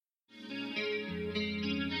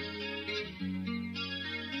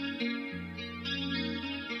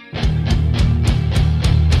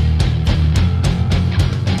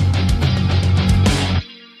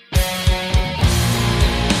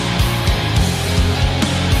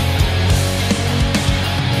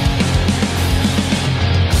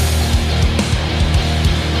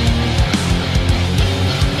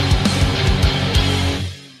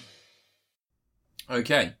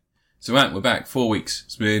Okay. So, Matt, we're back. 4 weeks.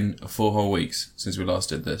 It's been 4 whole weeks since we last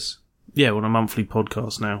did this. Yeah, we're on a monthly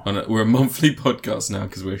podcast now. We're a monthly podcast now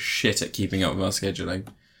because we're shit at keeping up with our scheduling.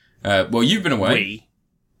 Well, you've been away.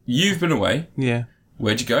 You've been away. Yeah.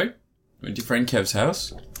 Where'd you go? Went to your friend Kev's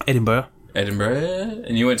house. Edinburgh.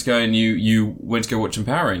 And you went to go and you went to go watch some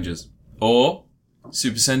Power Rangers. Or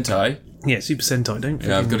Super Sentai. Yeah, Super Sentai, don't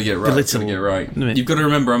Yeah, I've got to get it right. I've got to get it right. You've got to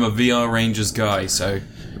remember I'm a VR Rangers guy, so...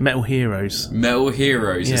 Metal Heroes. Metal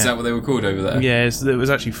Heroes, yeah. Is that what they were called over there? Yeah, there was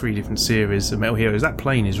actually 3 different series of Metal Heroes. That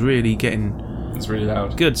plane is really getting... It's really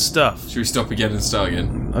loud. Good stuff. Should we stop again and start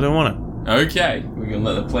again? I don't want to. Okay, we're going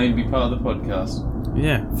to let the plane be part of the podcast.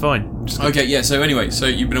 Yeah, fine. Okay, yeah, so anyway, so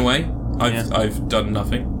you've been away. I've done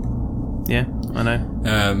nothing. Yeah, I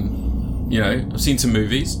know. You know, I've seen some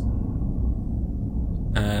movies.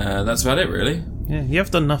 That's about it, really. Yeah, you have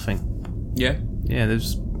done nothing. Yeah. Yeah,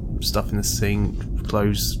 there's stuff in the sink,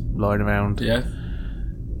 clothes lying around. Yeah.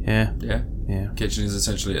 Yeah. Yeah. Yeah. Kitchen is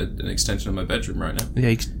essentially an extension of my bedroom right now. Yeah,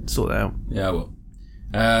 you can sort that out. Yeah, well.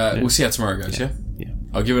 We'll see how tomorrow goes, yeah? Yeah.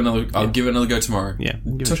 I'll give it another go tomorrow. Yeah.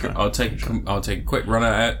 I'll take a quick run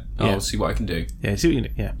at it. I'll see what I can do. Yeah, see what you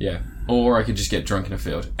can do. Yeah. Yeah. Or I could just get drunk in a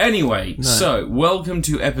field. Anyway, so welcome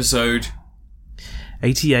to episode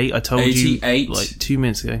 88. I told 88. you like 2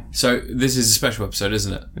 minutes ago. So this is a special episode,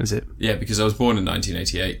 isn't it? Is it? Yeah, because I was born in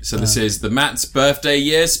 1988. So this is the Matt's birthday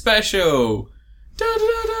year special. Da, da,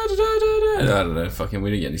 da, da, da, da, da. I don't know. Fucking, we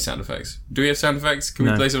didn't get any sound effects. Do we have sound effects? Can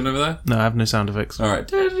we play something over there? No, I have no sound effects. All right.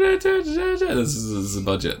 Da, da, da, da, da. This is the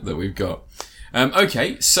budget that we've got.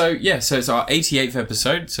 Okay, so it's our 88th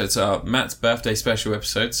episode. So it's our Matt's birthday special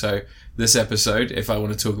episode. So this episode, if I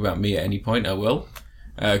want to talk about me at any point, I will.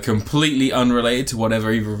 Completely unrelated to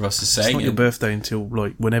whatever either of us is saying. It's not your birthday until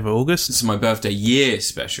like whenever, August? It's my birthday year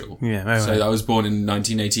special. Yeah, so I was born in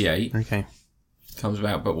 1988. Okay. Comes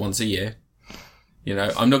about but once a year. You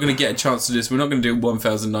know, I'm not going to get a chance to do this. We're not going to do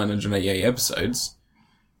 1,988 episodes.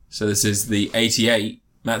 So this is the 88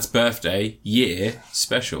 Matt's birthday year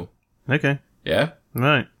special. Okay. Yeah?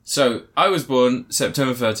 Right. So I was born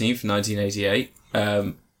September 13th, 1988.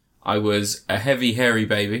 I was a heavy, hairy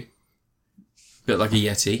baby. Bit like a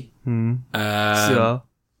Yeti. Still.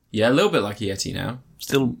 Yeah, a little bit like a Yeti now.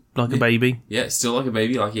 Still like a baby. Yeah, still like a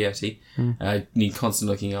baby, like a Yeti. Need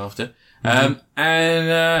constant looking after.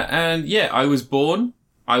 And yeah, I was born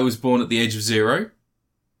at the age of 0.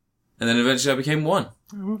 And then eventually I became 1.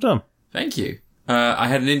 Well done. Thank you. I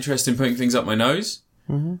had an interest in putting things up my nose,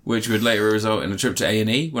 which would later result in a trip to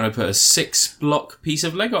A&E when I put a 6-block piece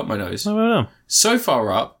of Lego up my nose. Oh, well done. So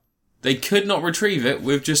far up, they could not retrieve it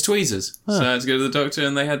with just tweezers. So I had to go to the doctor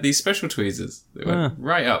and they had these special tweezers. They went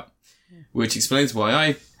right up. Which explains why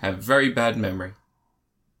I have very bad memory.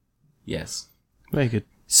 Yes. Very good.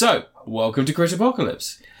 So, welcome to Crit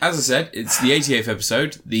Apocalypse. As I said, it's the 88th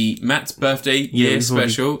episode, the Matt's birthday year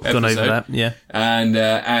special episode. Gone over that, yeah.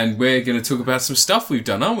 And we're going to talk about some stuff we've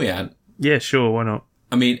done, aren't we, Ant? Yeah, sure, why not?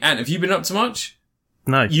 I mean, Ant, have you been up to much?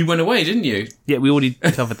 No. You went away, didn't you? Yeah, we already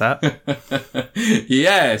covered that.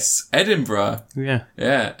 Yes, Edinburgh. Yeah.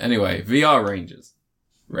 Yeah, anyway, VR Rangers.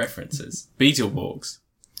 References. Beetleborgs.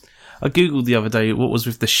 I googled the other day what was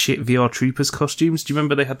with the shit VR Troopers costumes. Do you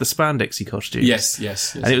remember they had the spandexy costumes?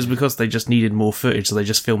 Yes. And it was because they just needed more footage, so they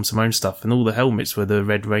just filmed some own stuff. And all the helmets were the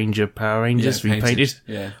Red Ranger Power Rangers repainted.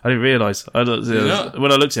 Yeah. I didn't realise. When I looked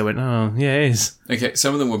at it, I went, oh, yeah, it is. Okay,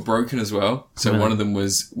 some of them were broken as well. So one of them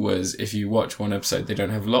was if you watch one episode, they don't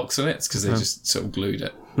have locks on it. It's because they just sort of glued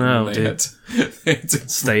it. No, they had to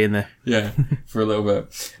stay in there. Yeah, for a little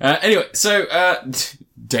bit. Anyway, so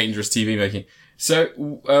dangerous TV making. So,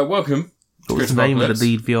 welcome. What was the name of the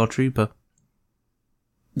lead VR trooper?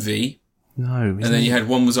 V. No. And then you had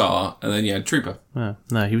one was R, and then you had Trooper. Oh,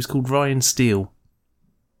 no, he was called Ryan Steele.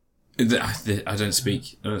 I don't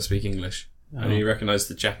speak English. I only recognise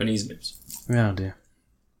the Japanese names. Oh dear.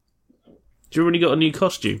 Do you already got a new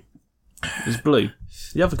costume? It was blue.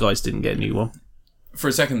 The other guys didn't get a new one. For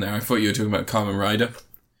a second there, I thought you were talking about Kamen Rider.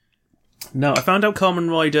 No, I found out Kamen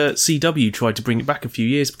Rider CW tried to bring it back a few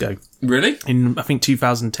years ago. Really? In, I think,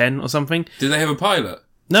 2010 or something. Did they have a pilot?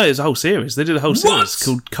 No, there's a whole series. They did a whole series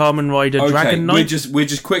called Kamen Rider Dragon Knight. We're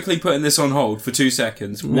just quickly putting this on hold for 2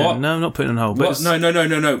 seconds. What? No, I'm not putting it on hold. What?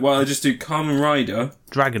 No. Well, I just do Kamen Rider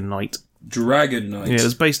Dragon Knight. Dragon Knight. Yeah, it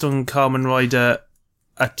was based on Kamen Rider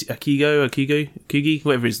Akigi,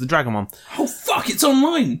 whatever it is, the dragon one. Oh fuck! It's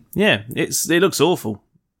online. Yeah, it looks awful.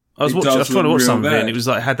 I was trying to watch something, and it was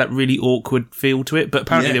like had that really awkward feel to it. But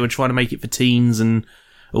apparently they were trying to make it for teens and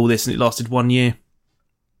all this, and it lasted 1 year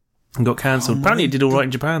and got cancelled. Apparently, it did all right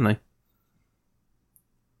in Japan though.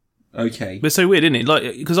 Okay, but it's so weird, isn't it? Like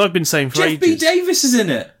because I've been saying for Jeff ages. B. Davis is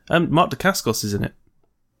in it. Mark Dacascos is in it.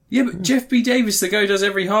 Yeah, but Jeff B. Davis, the guy who does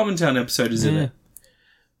every Harmontown episode, is in it.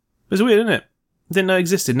 It's weird, isn't it? Didn't know it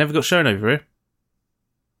existed. Never got shown over here.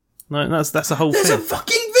 No, that's the whole thing. There's a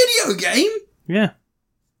fucking video game? Yeah.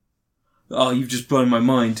 Oh, you've just blown my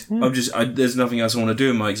mind. There's nothing else I want to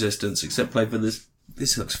do in my existence except play for this.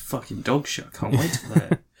 This looks fucking dog shit. I can't wait to play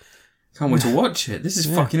it. Can't wait to watch it. This is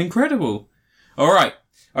fucking incredible. All right.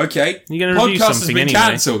 Okay. You're going to review something anyway. Podcast has been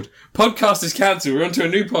cancelled. Podcast is cancelled. We're on to a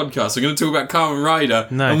new podcast. We're going to talk about Kamen Rider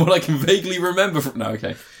and what I can vaguely remember from... No,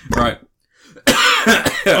 okay. Right.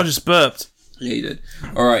 I just burped. Yeah, you did.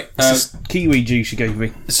 All right. This is kiwi juice you gave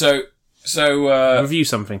me. So review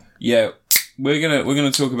something. Yeah. We're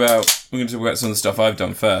gonna talk about some of the stuff I've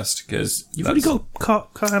done first because you've already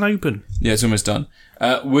got can open. Yeah, it's almost done.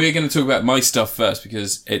 We're going to talk about my stuff first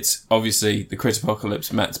because it's obviously the Crit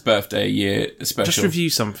Apocalypse Matt's birthday year special. Just review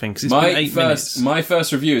something because it's been 8 minutes. My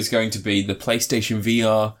first review is going to be the PlayStation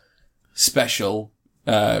VR special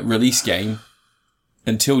release game,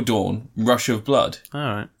 Until Dawn: Rush of Blood. All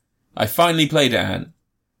right. I finally played it, Ant.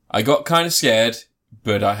 I got kind of scared,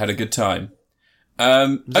 but I had a good time.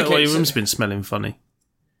 Is that why your room's been smelling funny?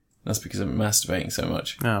 That's because I'm masturbating so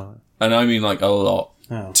much. Oh. And I mean like a lot.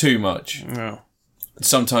 Oh. Too much. Oh.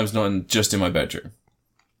 Sometimes not just in my bedroom.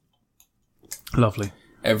 Lovely.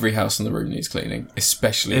 Every house in the room needs cleaning,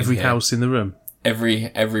 especially every house in the room.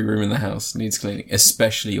 Every room in the house needs cleaning,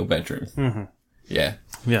 especially your bedroom. Mm-hmm. Yeah.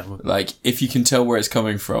 Yeah. Like if you can tell where it's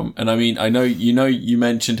coming from, and I mean, I know you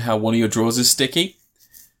mentioned how one of your drawers is sticky.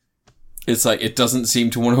 It's like it doesn't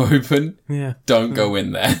seem to want to open. Yeah. Don't go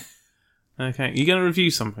in there. Okay, you're going to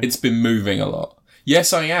review something. It's been moving a lot.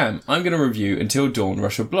 Yes, I am. I'm going to review Until Dawn: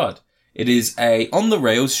 Rush of Blood. It is a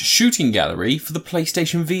on-the-rails shooting gallery for the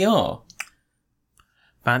PlayStation VR.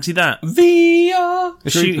 Fancy that. VR! A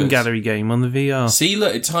shooting gallery game on the VR. See,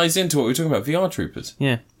 look, it ties into what we were talking about, VR Troopers.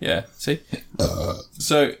 Yeah. Yeah, see?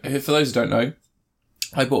 So, for those who don't know,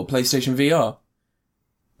 I bought a PlayStation VR.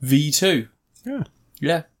 V2. Yeah.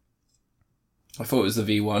 Yeah. I thought it was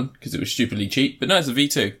the V1 because it was stupidly cheap, but no, it's the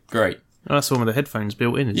V2. Great. Oh, that's the one with the headphones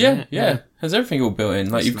built in, isn't it? Yeah. Has everything all built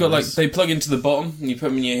in. Like, you've got, like, they plug into the bottom and you put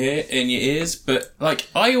them in your ears, but, like,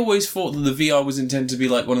 I always thought that the VR was intended to be,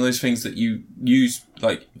 like, one of those things that you use,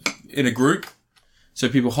 like, in a group, so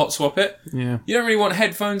people hot swap it. Yeah. You don't really want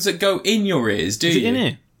headphones that go in your ears, do you? Is it in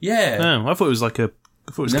it? Yeah. No, I thought it was like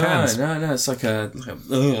cans. No, it's like a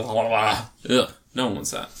ugh. No one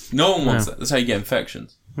wants that. No one wants that. That's how you get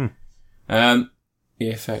infections.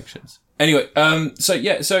 Infections. Anyway, so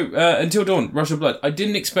Until Dawn: Rush of Blood. I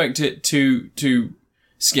didn't expect it to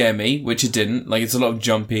scare me, which it didn't. Like, it's a lot of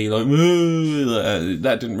jumpy, like,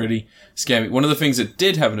 that didn't really scare me. One of the things that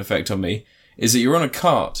did have an effect on me is that you're on a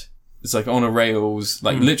cart. It's like on a rails,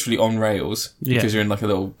 like literally on rails, because you're in like a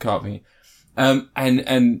little cart thing.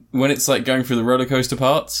 And when it's like going through the roller coaster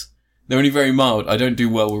parts, they're only very mild. I don't do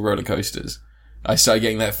well with roller coasters. I start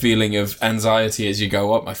getting that feeling of anxiety as you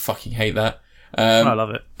go up. I fucking hate that. I love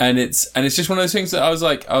it. And it's just one of those things that I was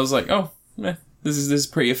like, oh, yeah, this is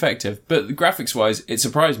pretty effective. But graphics wise, it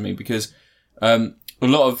surprised me because, a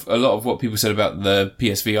lot of what people said about the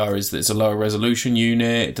PSVR is that it's a lower resolution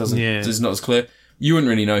unit. It's not as clear. You wouldn't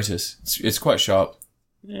really notice. It's quite sharp.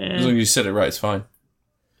 Yeah. As long as you set it right, it's fine.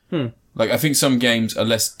 Like, I think some games are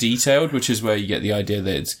less detailed, which is where you get the idea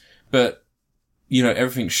that but, you know,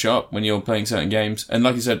 everything's sharp when you're playing certain games. And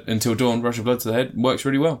like you said, Until Dawn, Rush of Blood to the Head works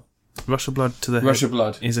really well. Rush of Blood to the Rush Head of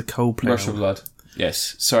Blood is a Coldplay. Rush of Blood.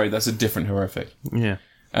 Yes. Sorry, that's a different horrific. Yeah.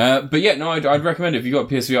 But yeah, no, I'd recommend it if you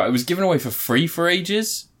got a PSVR. It was given away for free for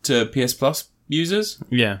ages to PS Plus users.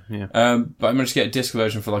 Yeah. But I managed to get a disc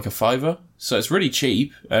version for like $5. So it's really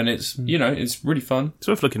cheap and it's, you know, it's really fun. It's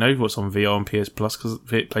worth looking over what's on VR and PS Plus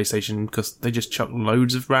PlayStation because they just chuck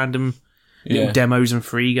loads of random demos and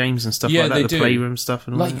free games and stuff like that. The Playroom stuff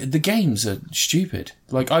and all like that. The games are stupid.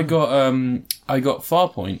 Like I got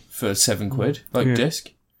Farpoint for £7, disc.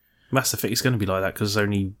 Mass Effect is going to be like that because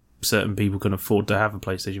only certain people can afford to have a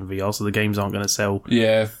PlayStation VR, so the games aren't going to sell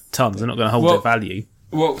tons. They're not going to hold their value.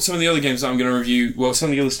 Well, some of the other games that I'm going to review, some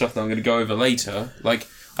of the other stuff that I'm going to go over later, like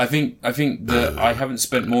I think that I haven't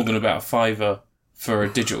spent more than about $5 for a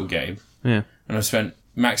digital game. Yeah, and I've spent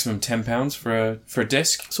maximum £10 for a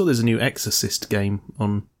disc. I saw there's a new Exorcist game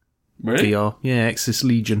on VR. Yeah, Exorcist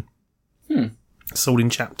Legion. Sold in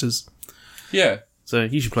chapters. Yeah. So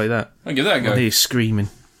you should play that. I'll give that a go. I hear you screaming.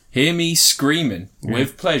 Hear me screaming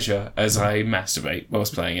with pleasure as I masturbate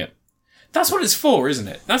whilst playing it. That's what it's for, isn't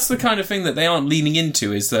it? That's the kind of thing that they aren't leaning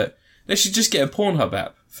into, is that they should just get a Pornhub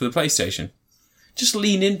app for the PlayStation. Just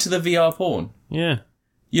lean into the VR porn. Yeah.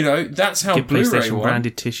 You know, that's how Get Blu-ray PlayStation won.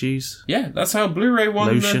 branded tissues. Yeah, that's how Blu-ray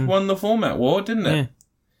won the format war, didn't it?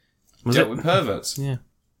 Yeah. Dealt with perverts. Yeah.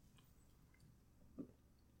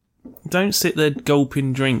 Don't sit there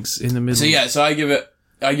gulping drinks in the middle. So I give it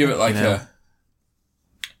like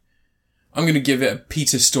I'm going to give it a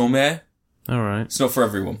Peter Stormare. All right. It's not for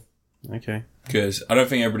everyone. Okay. Because I don't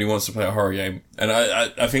think everybody wants to play a horror game. And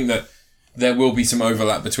I think that there will be some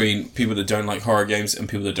overlap between people that don't like horror games and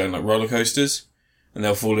people that don't like roller coasters. And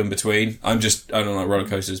they'll fall in between. I don't like roller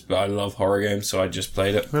coasters, but I love horror games, so I just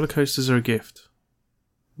played it. Roller coasters are a gift.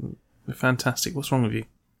 They're fantastic. What's wrong with you?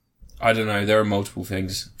 I don't know. There are multiple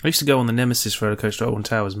things. I used to go on the Nemesis roller coaster at Alton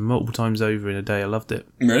Towers multiple times over in a day. I loved it.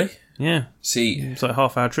 Really? Yeah. See, it's like a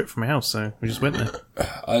half-hour trip from my house, so we just went there.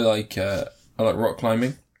 I like rock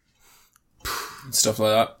climbing and stuff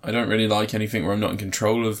like that. I don't really like anything where I'm not in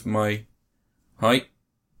control of my height,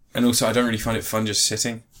 and also I don't really find it fun just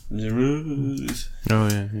sitting. Oh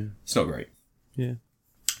yeah. It's not great. Yeah.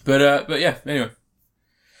 But yeah. Anyway.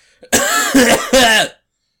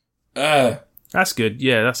 That's good.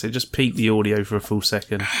 Yeah, that's it. Just peak the audio for a full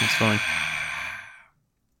second. It's fine.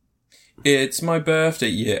 It's my birthday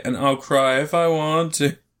year, and I'll cry if I want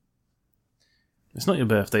to. It's not your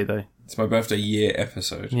birthday, though. It's my birthday year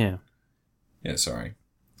episode. Yeah. Yeah, sorry.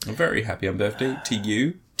 I'm very happy on birthday. To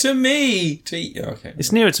you. To me. To you. Okay.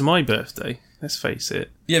 It's nearer to my birthday. Let's face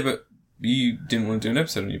it. Yeah, but you didn't want to do an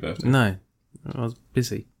episode on your birthday. No. I was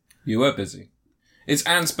busy. You were busy. It's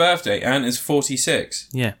Ant's birthday. Ant is 46.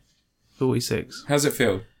 Yeah. 46. How's it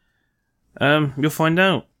feel? You'll find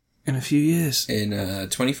out in a few years. In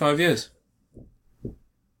 25 years.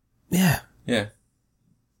 Yeah. Yeah.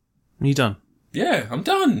 Are you done? Yeah, I'm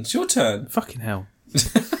done. It's your turn. Fucking hell.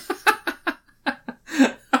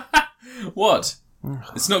 What?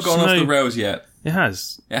 It's not gone off the rails yet. It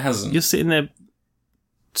has. It hasn't. You're sitting there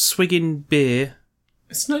swigging beer.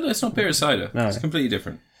 It's not beer or cider. No. It's completely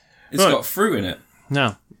different. It's got fruit in it.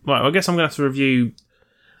 No. Right, well, I guess I'm going to have to review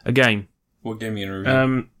a game. What game are you going to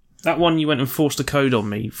review? That one you went and forced a code on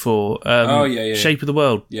me for Shape of the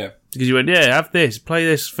World. Yeah. Because you went, have this, play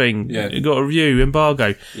this thing. Yeah. You got a review,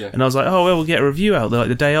 embargo. Yeah. And I was like, we'll get a review out like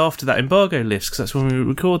the day after that embargo lifts, because that's when we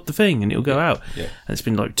record the thing and it'll go out. Yeah. And it's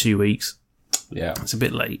been like 2 weeks. Yeah. It's a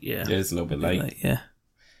bit late, yeah. Yeah, it's a little bit late. Yeah.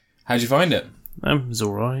 How'd you find it? It's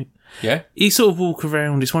alright. Yeah? You sort of walk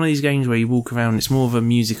around. It's one of these games where you walk around. It's more of a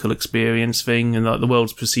musical experience thing, and like the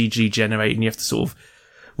world's procedurally generated, and you have to sort of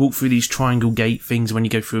walk through these triangle gate things. When you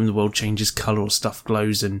go through them, the world changes colour or stuff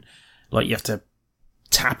glows, and like you have to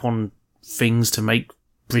tap on things to make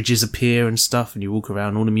bridges appear and stuff. And you walk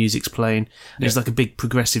around, all the music's playing. And there's like a big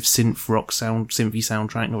progressive synthy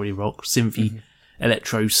soundtrack, not really rock, synthy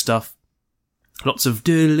electro stuff. Lots of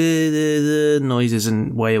noises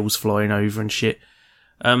and whales flying over and shit.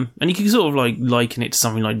 And you can sort of like liken it to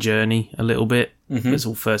something like Journey a little bit. It's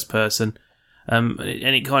all first person. And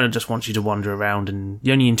it kind of just wants you to wander around, and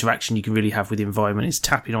the only interaction you can really have with the environment is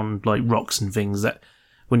tapping on like rocks and things that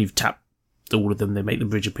when you've tapped all of them, they make the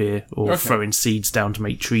bridge appear, or throwing seeds down to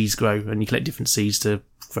make trees grow, and you collect different seeds to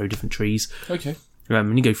grow different trees. Okay.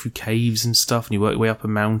 And you go through caves and stuff, and you work your way up a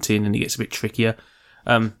mountain, and it gets a bit trickier.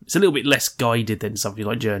 It's a little bit less guided than something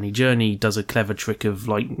like Journey. Journey does a clever trick of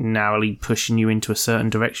like narrowly pushing you into a certain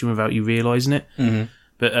direction without you realising it.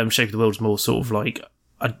 But Shape of the World's more sort of like,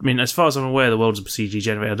 I mean, as far as I'm aware, the world's a procedurally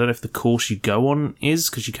generated. I don't know if the course you go on is,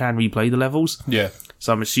 because you can replay the levels. Yeah.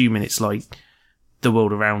 So I'm assuming it's like the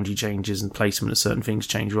world around you changes and placement of certain things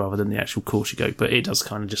change rather than the actual course you go. But it does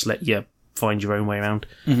kind of just let you find your own way around.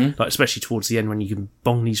 Like especially towards the end when you can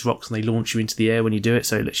bong these rocks and they launch you into the air when you do it.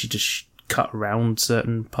 So it lets you just cut around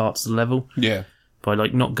certain parts of the level. Yeah. By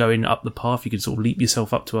like not going up the path, you can sort of leap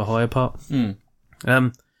yourself up to a higher part.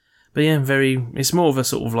 But yeah, it's more of a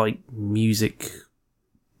sort of like music,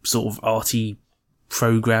 sort of arty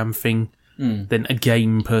program thing than a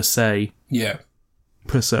game per se. Yeah.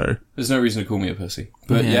 Per se. There's no reason to call me a pussy.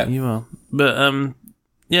 But yeah. You are. But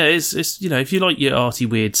yeah, it's if you like your arty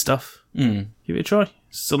weird stuff, give it a try.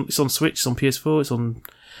 It's on Switch, it's on PS4, it's on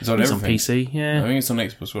PC. Yeah. I think it's on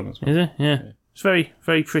Xbox One as well. Is it? Yeah. It's very,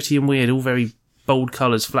 very pretty and weird, all very bold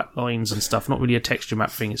colours, flat lines and stuff. Not really a texture map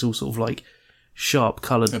thing, it's all sort of like sharp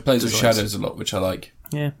coloured. It plays with shadows a lot, which I like.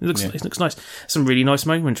 Yeah, it looks nice. Some really nice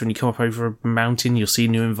moments when you come up over a mountain, you'll see a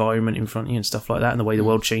new environment in front of you and stuff like that, and the way the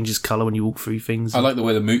world changes colour when you walk through things. I like the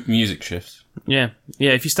way the music shifts. Yeah.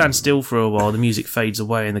 If you stand still for a while, the music fades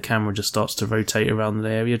away and the camera just starts to rotate around the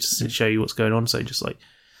area just to show you what's going on. So just like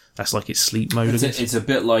that's like its sleep mode. It's a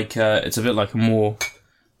bit like a more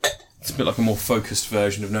focused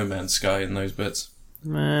version of No Man's Sky in those bits.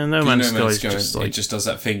 No Man's Sky is just like, it just does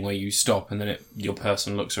that thing where you stop and then your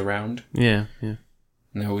person looks around. Yeah. And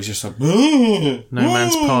they're always just like, No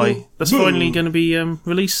Man's Pie. That's finally going to be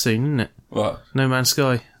released soon, isn't it? What? No Man's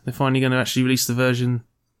Sky. They're finally going to actually release the version.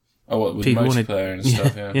 Oh, what, with multiplayer and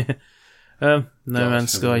stuff, yeah. No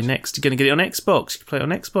Man's Sky next. You're going to get it on Xbox. You can play it on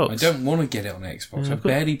Xbox. I don't want to get it on Xbox. I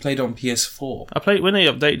barely played on PS4. I played when they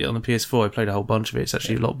updated it on the PS4. I played a whole bunch of it. It's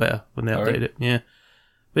actually a lot better when they updated it. Yeah,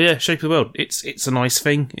 but yeah, Shape of the World. It's a nice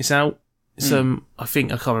thing. It's out. It's I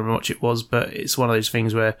think I can't remember how much it was, but it's one of those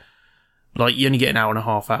things where like you only get an hour and a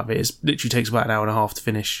half out of it. It literally takes about an hour and a half to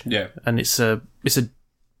finish. Yeah, and it's a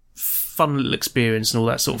fun little experience and all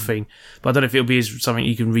that sort of thing. But I don't know if it'll be something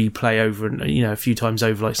you can replay over and a few times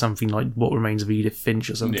over, like something like What Remains of Edith Finch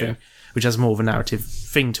or something, which has more of a narrative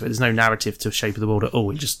thing to it. There's no narrative to Shape of the World at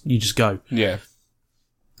all. You just go. Yeah.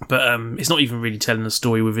 But it's not even really telling a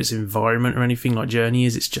story with its environment or anything like Journey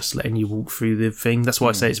is. It's just letting you walk through the thing. That's why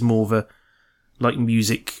I say it's more of a like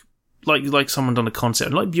music, like someone done a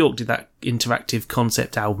concept. Like Bjork did that interactive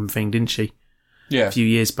concept album thing, didn't she? Yeah. A few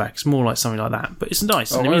years back. It's more like something like that. But it's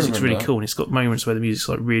nice. And the music's really cool. And it's got moments where the music's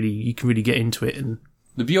like really, you can really get into it. And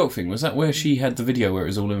the Bjork thing, was that where she had the video where it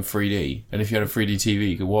was all in 3D? And if you had a 3D TV,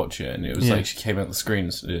 you could watch it. And it was like she came out the screen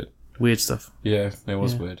and did it. Weird stuff. Yeah, it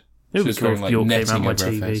was weird. It was cool if Bjork came out my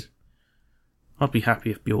TV. I'd be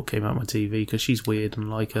happy if Bjork came out my TV because she's weird and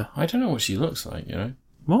like her. I don't know what she looks like,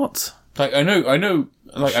 What? Like, I know,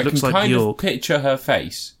 like, I can kind of picture her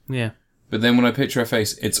face. Yeah. But then when I picture her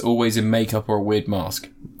face, it's always in makeup or a weird mask.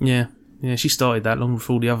 Yeah. Yeah, she started that long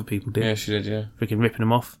before all the other people did. Yeah, she did, yeah. Freaking ripping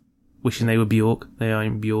them off. Wishing they were Bjork. They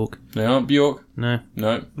aren't Bjork. They aren't Bjork? No.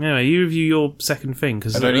 No. Anyway, you review your second thing,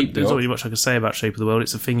 because there's not really much I can say about Shape of the World.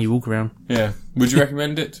 It's a thing you walk around. Yeah. Would you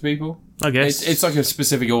recommend it to people? I guess. It's like a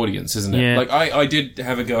specific audience, isn't it? Yeah. Like, I did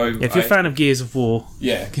have a go. Yeah, if you're a fan of Gears of War...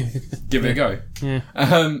 Yeah. Give it a go. Yeah.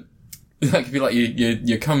 That could be like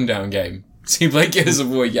your come down game. So you play Gears of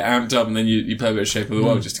War, you get amped up, and then you play a bit of Shape of the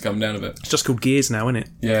World just to come down a bit. It's just called Gears now, isn't it?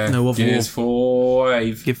 Yeah. No other Gears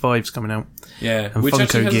 5. Gear 5's coming out. Yeah. And Which Funko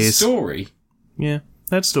actually has Gears. a story. Yeah.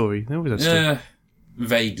 That story. They always had a story. Yeah.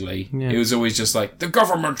 Vaguely. Yeah. It was always just like, the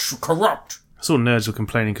government's corrupt. I saw nerds were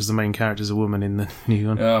complaining because the main character's a woman in the new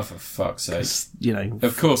one. Oh, for fuck's sake.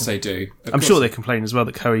 Of course they do. I'm sure they're complaining as well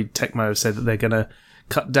that Koei Tecmo have said that they're going to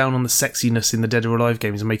cut down on the sexiness in the Dead or Alive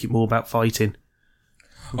games and make it more about fighting.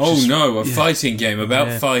 A fighting game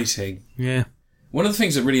about fighting. Yeah. One of the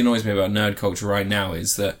things that really annoys me about nerd culture right now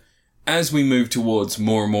is that as we move towards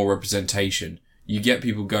more and more representation, you get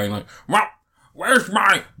people going like, well, where's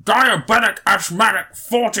my diabetic, asthmatic,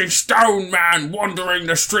 40-stone man wandering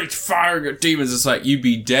the streets firing at demons? It's like, you'd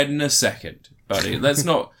be dead in a second, buddy. Let's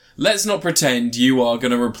not pretend you are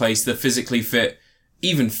going to replace the physically fit,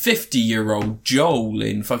 even 50-year-old Joel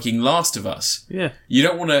in fucking Last of Us. Yeah. You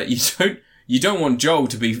don't want Joel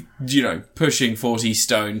to be, pushing 40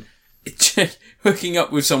 stone, hooking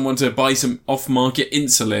up with someone to buy some off-market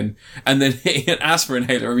insulin, and then hitting an aspirin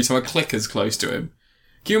inhaler every time a clicker's close to him.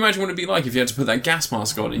 Can you imagine what it'd be like if you had to put that gas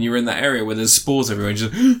mask on and you were in that area where there's spores everywhere and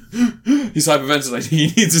just, he's hyperventilating, he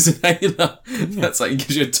needs his inhaler. That's like, it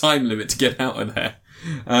gives you a time limit to get out of there.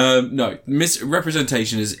 No,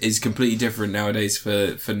 misrepresentation is completely different nowadays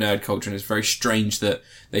for nerd culture, and it's very strange that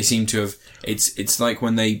they seem to have, it's like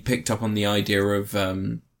when they picked up on the idea of,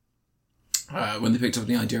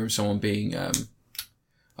 someone being,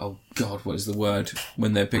 oh god, what is the word?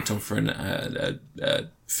 When they're picked on for a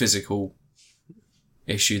physical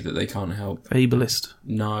issue that they can't help. Ableist.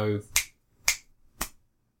 No.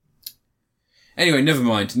 Anyway, never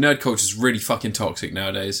mind. Nerd culture's really fucking toxic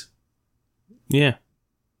nowadays. Yeah.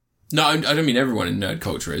 No, I don't mean everyone in nerd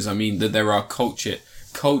culture is. I mean that there are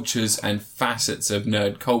cultures and facets of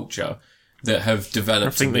nerd culture that have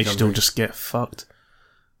developed. I think they should all just get fucked.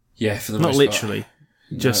 Yeah, for the most part. Not literally.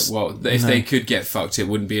 If they could get fucked, it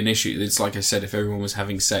wouldn't be an issue. It's like I said, if everyone was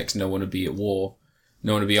having sex, no one would be at war.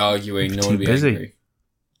 No one would be arguing. No one would be angry.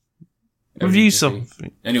 Review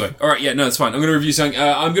something. Anyway, alright, yeah, no, it's fine. I'm going to review something.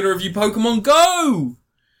 I'm going to review Pokemon Go!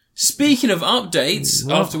 Speaking of updates,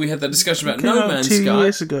 after we had that discussion about No Man's Sky. 2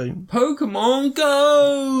 years ago. Pokemon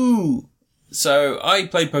Go! So, I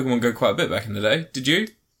played Pokemon Go quite a bit back in the day. Did you?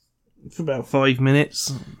 For about 5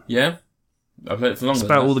 minutes. Yeah? I played it for longer. That's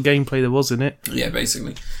about all the gameplay there was in it. Yeah,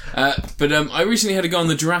 basically. But I recently had to go on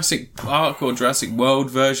the Jurassic Park or Jurassic World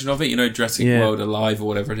version of it. Jurassic World Alive or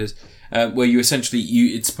whatever it is. Where you essentially,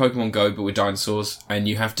 it's Pokemon Go but with dinosaurs, and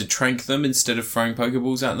you have to trank them instead of throwing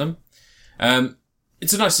Pokeballs at them.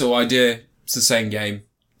 It's a nice little idea. It's the same game.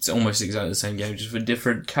 It's almost exactly the same game, just with a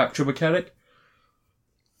different capture mechanic.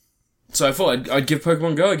 So I thought I'd give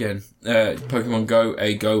Pokemon Go again. Pokemon Go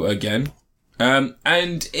a go again.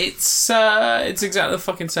 And it's exactly the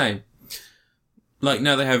fucking same. Like,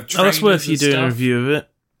 now they have trainers. That's worth you doing a review of it.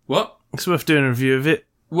 What? It's worth doing a review of it.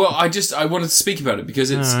 Well, I wanted to speak about it because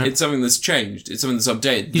it's something that's changed. It's something that's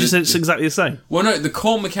updated. You just said it's exactly the same. Well, no, the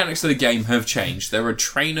core mechanics of the game have changed. There are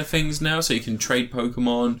trainer things now, so you can trade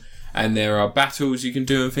Pokemon, and there are battles you can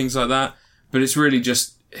do and things like that. But it's really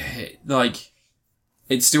just, like,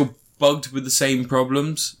 it's still bugged with the same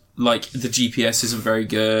problems. Like, the GPS isn't very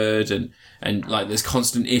good, and like, there's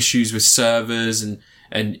constant issues with servers, and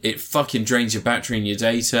it fucking drains your battery and your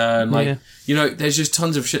data, and like, you know, there's just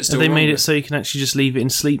tons of shit still Have they wrong made with it so you can actually just leave it in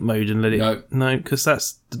sleep mode and let it... No, because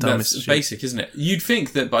that's the dumbest That's shit. basic, isn't it? You'd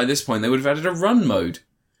think that by this point they would have added a run mode.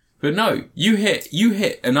 But no, you hit,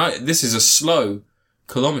 and this is a slow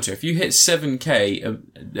kilometer. If you hit 7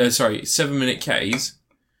 minute Ks,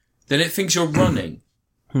 then it thinks you're running.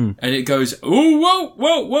 And it goes, oh,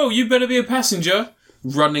 whoa, you better be a passenger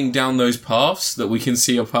running down those paths that we can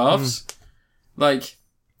see are paths. Like...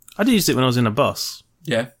 I did use it when I was in a bus.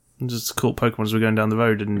 Yeah. And just caught Pokemon as we were going down the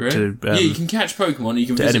road and really? to... you can catch Pokemon, you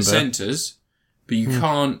can visit centres, but you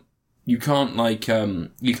can't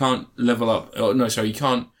level up... Oh, no, sorry, you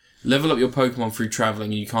can't level up your Pokemon through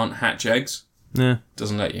travelling, and you can't hatch eggs. Yeah.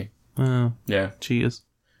 Doesn't let you. Oh. Yeah. Cheaters.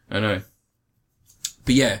 I know.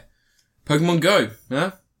 But yeah, Pokemon Go,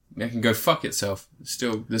 huh? It can go fuck itself. It's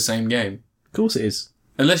still the same game. Of course it is.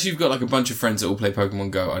 Unless you've got like a bunch of friends that all play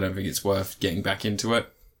Pokemon Go, I don't think it's worth getting back into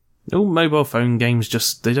it. All mobile phone games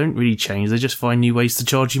they don't really change. They just find new ways to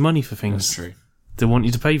charge you money for things. That's true. They want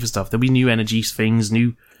you to pay for stuff. There'll be new energy things,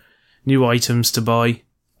 new items to buy. Do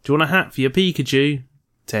you want a hat for your Pikachu?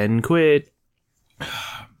 10 quid.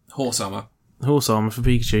 Horse armour. Horse armour for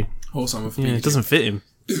Pikachu. Horse armour for Pikachu. Yeah, it doesn't fit him.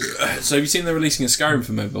 So have you seen they're releasing a Skyrim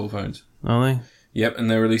for mobile phones? Are they? Yep,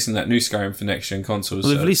 and they're releasing that new Skyrim for next-gen consoles.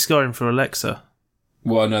 Well, they've released Skyrim for Alexa.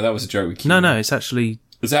 Well, no, that was a joke. No, it's actually...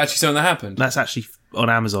 Is that actually something that happened? That's actually on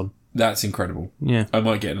Amazon. That's incredible. Yeah. I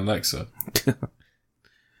might get an Alexa.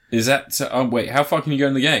 Is that... wait, how far can you go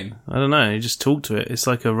in the game? I don't know, you just talk to it. It's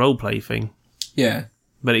like a roleplay thing. Yeah.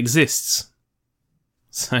 But it exists.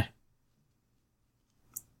 So...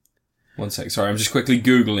 One sec, sorry, I'm just quickly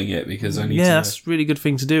Googling it because I need to... Yeah, that's a really good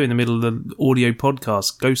thing to do in the middle of the audio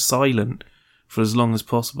podcast. Go silent for as long as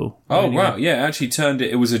possible. Oh, wow, yeah, actually turned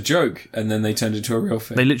it... It was a joke, and then they turned it to a real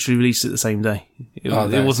thing. They literally released it the same day. It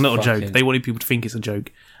was not a joke. They wanted people to think it's a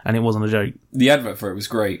joke, and it wasn't a joke. The advert for it was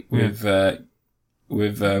great, with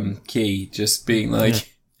Key just being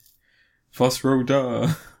like...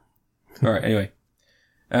 Phosphor-da. Alright, anyway.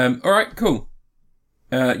 Alright, cool.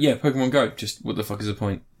 Yeah, Pokemon Go, just what the fuck is the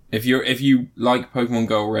point? If you like Pokemon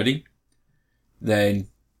Go already, then,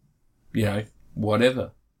 you know,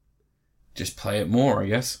 whatever. Just play it more, I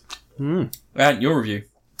guess. And your review.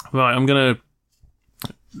 Right, I'm gonna...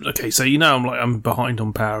 Okay, so you know I'm behind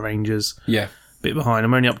on Power Rangers. Yeah. Bit behind.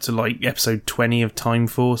 I'm only up to like episode 20 of Time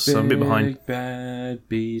Force, so I'm a bit behind. Big bad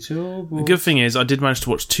Beetleborgs. The good thing is I did manage to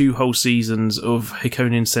watch 2 whole seasons of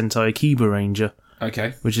Hikonin Sentai Akiba Ranger.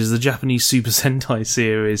 Okay. Which is the Japanese Super Sentai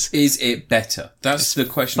series. Is it better? That's the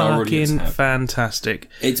question I already have. Fucking fantastic.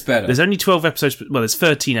 It's better. There's only 12 episodes, well, there's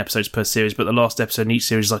 13 episodes per series, but the last episode in each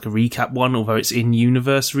series is like a recap one, although it's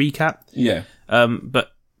in-universe recap. Yeah.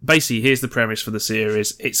 But basically, here's the premise for the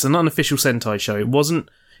series. It's an unofficial Sentai show. It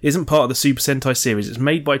isn't part of the Super Sentai series. It's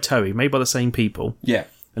made by Toei, made by the same people. Yeah.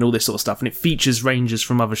 And all this sort of stuff. And it features Rangers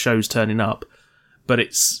from other shows turning up. But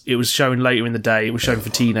it was shown later in the day. It was shown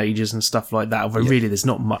for teenagers and stuff like that. Although really, there's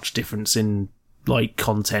not much difference in like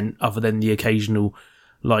content other than the occasional,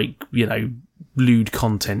 like, you know, lewd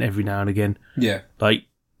content every now and again. Yeah. Like,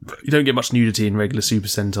 you don't get much nudity in regular Super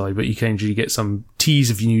Sentai, but you can usually get some tease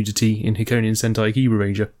of nudity in Hikonin Sentai Akiba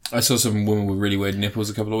Ranger. I saw some women with really weird nipples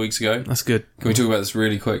a couple of weeks ago. That's good. Can we talk about this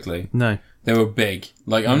really quickly? No. They were big.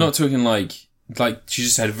 Like, I'm not talking like she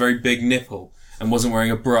just had a very big nipple and wasn't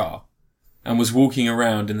wearing a bra. And was walking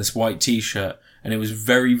around in this white t-shirt, and it was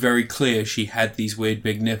very, very clear she had these weird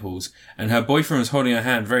big nipples. And her boyfriend was holding her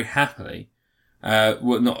hand very happily. Why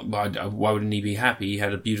wouldn't he be happy? He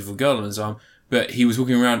had a beautiful girl on his arm, but he was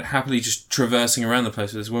walking around happily, just traversing around the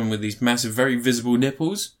place with this woman with these massive, very visible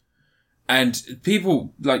nipples. And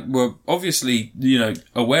people, like, were obviously, you know,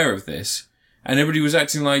 aware of this. And everybody was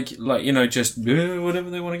acting like, you know, just whatever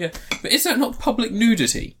they want to get. But is that not public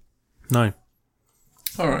nudity? No.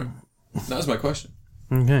 Alright. That was my question.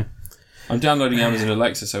 Okay. I'm downloading Amazon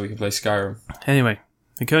Alexa so we can play Skyrim. Anyway,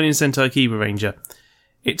 Hikonin Sentai Akiba Ranger.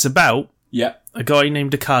 It's about a guy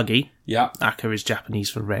named Akagi. Yeah. Aka is Japanese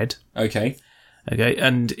for red. Okay. Okay,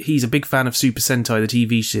 and he's a big fan of Super Sentai, the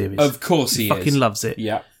TV series. Of course he fucking loves it.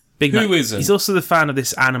 Yeah. Who isn't? He's also the fan of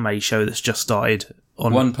this anime show that's just started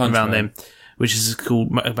on One Punch around Man. them, which is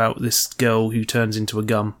called about this girl who turns into a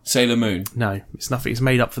gum. Sailor Moon. No, it's nothing. It's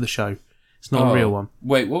made up for the show. It's not a real one.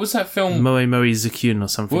 Wait, what was that film? Moe Zakyun or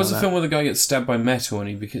something. What was the film where the guy gets stabbed by metal and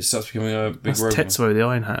he starts becoming a big robot? Tetsuo the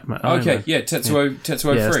Iron Hat. Okay, yeah, Tetsuo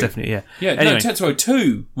 3. Yeah, that's definitely, yeah. Yeah, anyway, no, Tetsuo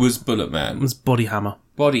 2 was Bullet Man. It was Body Hammer.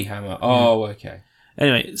 Body Hammer. Oh, okay.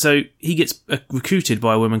 Anyway, so he gets recruited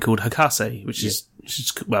by a woman called Hakase, which is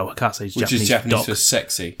Hakase is Japanese for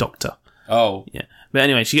sexy. Doctor. Oh. Yeah. But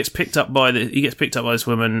anyway, he gets picked up by this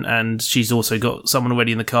woman, and she's also got someone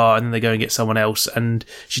already in the car, and then they go and get someone else, and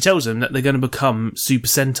she tells him that they're going to become Super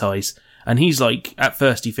Sentais. And he's like, at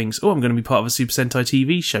first he thinks, I'm going to be part of a Super Sentai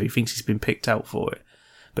TV show. He thinks he's been picked out for it.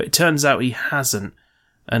 But it turns out he hasn't.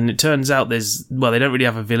 And it turns out they don't really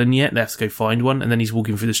have a villain yet. They have to go find one, and then he's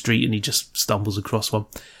walking through the street and he just stumbles across one.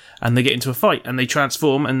 And they get into a fight, and they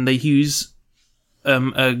transform, and they use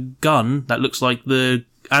a gun that looks like the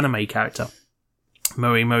anime character.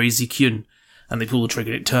 Moe Zakyun, and they pull the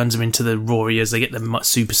trigger. It turns them into the warriors. They get them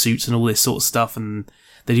super suits and all this sort of stuff, and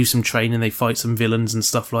they do some training. They fight some villains and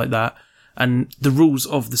stuff like that. And the rules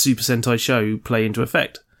of the Super Sentai show play into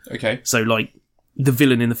effect. Okay. So, like, the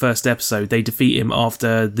villain in the first episode, they defeat him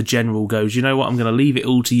after the general goes, you know what, I'm going to leave it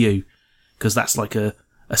all to you. Because that's like a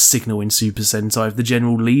signal in Super Sentai. If the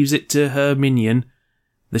general leaves it to her minion,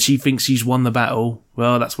 that she thinks she's won the battle,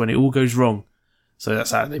 well, that's when it all goes wrong. So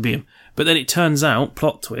that's how they beat him. But then it turns out,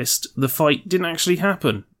 plot twist, the fight didn't actually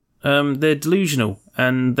happen. They're delusional,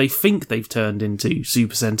 and they think they've turned into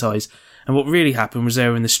Super Sentais. And what really happened was they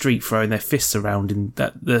were in the street throwing their fists around in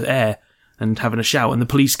the air and having a shout, and the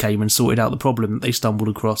police came and sorted out the problem that they stumbled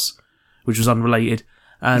across, which was unrelated.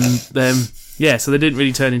 And so they didn't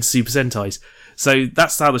really turn into Super Sentais. So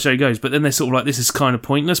that's how the show goes. But then they're sort of like, this is kind of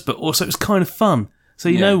pointless, but also it's kind of fun. So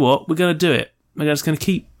you know what? We're going to do it. We're just going to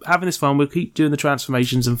keep having this fun. We'll keep doing the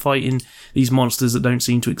transformations and fighting these monsters that don't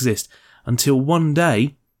seem to exist. Until one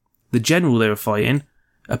day, the general they were fighting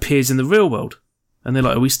appears in the real world. And they're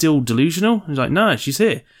like, are we still delusional? And he's like, no, she's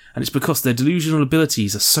here. And it's because their delusional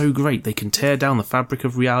abilities are so great, they can tear down the fabric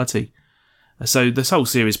of reality. So this whole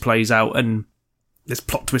series plays out, and there's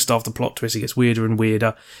plot twist after plot twist. It gets weirder and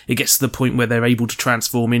weirder. It gets to the point where they're able to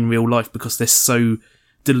transform in real life because they're so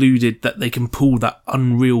deluded that they can pull that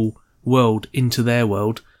unreal world into their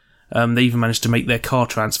world. They even managed to make their car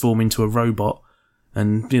transform into a robot,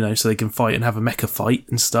 and so they can fight and have a mecha fight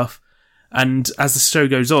and stuff. And as the show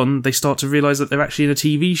goes on, they start to realise that they're actually in a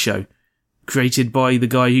TV show created by the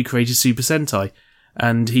guy who created Super Sentai,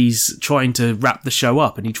 and he's trying to wrap the show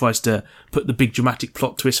up, and he tries to put the big dramatic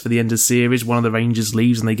plot twist for the end of the series. One of the Rangers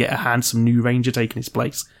leaves, and they get a handsome new Ranger taking his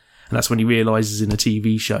place, and that's when he realises in a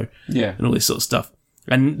TV show, and all this sort of stuff.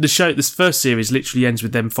 And this first series literally ends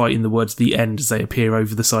with them fighting the words "the end" as they appear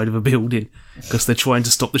over the side of a building, because they're trying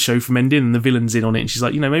to stop the show from ending, and the villain's in on it, and she's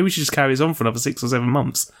like, maybe we should just carry this on for another 6 or 7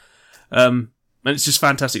 months. And it's just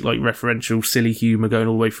fantastic, like, referential, silly humour going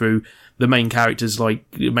all the way through. The main characters, like,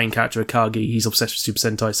 the main character Akagi, he's obsessed with Super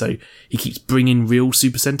Sentai, so he keeps bringing real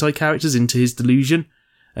Super Sentai characters into his delusion,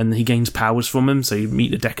 and he gains powers from them, so you meet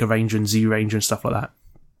the Deca Ranger and Z Ranger and stuff like that.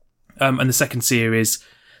 And the second series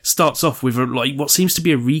starts off with, like, what seems to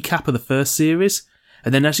be a recap of the first series,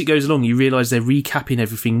 and then as it goes along, you realise they're recapping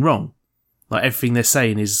everything wrong. Like, everything they're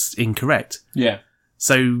saying is incorrect. Yeah.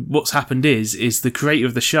 So what's happened is the creator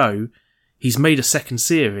of the show, he's made a second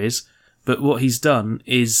series, but what he's done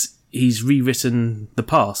is he's rewritten the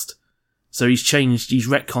past. So he's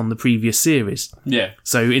retconned the previous series. Yeah.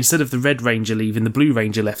 So instead of the Red Ranger leaving, the Blue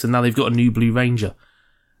Ranger left, and now they've got a new Blue Ranger.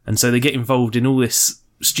 And so they get involved in all this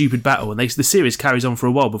stupid battle, and the series carries on for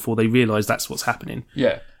a while before they realise that's what's happening.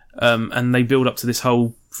 Yeah. And they build up to this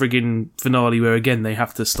whole friggin' finale where, again, they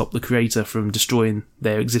have to stop the creator from destroying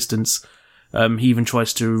their existence. He even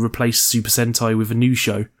tries to replace Super Sentai with a new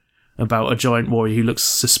show about a giant warrior who looks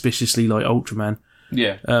suspiciously like Ultraman.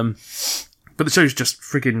 Yeah. But the show's just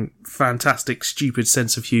friggin' fantastic, stupid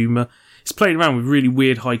sense of humour. It's playing around with really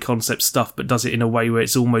weird high concept stuff, but does it in a way where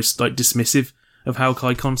it's almost like dismissive of how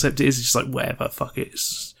high concept it is. It's just like, whatever, fuck it.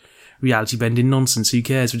 It's reality bending nonsense. Who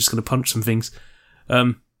cares? We're just going to punch some things.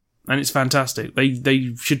 And it's fantastic.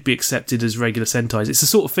 They should be accepted as regular Sentais. It's the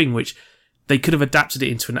sort of thing which they could have adapted it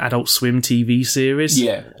into an Adult Swim TV series.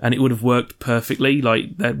 Yeah. And it would have worked perfectly.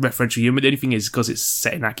 Like, that referential humour. The only thing is, because it's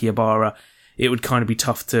set in Akihabara, it would kind of be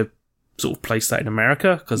tough to sort of place that in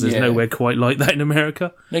America, because there's nowhere quite like that in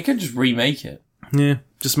America. They could just remake it. Yeah.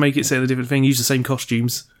 Just make it say a different thing. Use the same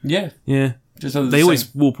costumes. Yeah. Yeah. Just they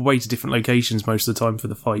always warp away to different locations most of the time for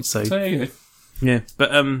the fight. So there you go. Yeah.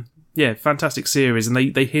 But, yeah, fantastic series, and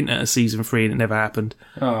they hint at a season 3 and it never happened.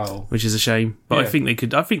 Oh. Which is a shame. But I think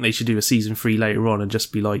they should do a season 3 later on and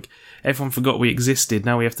just be like, everyone forgot we existed,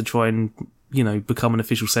 now we have to try and, become an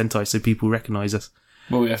official Sentai so people recognise us.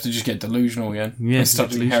 Well, we have to just get delusional again. Yeah, and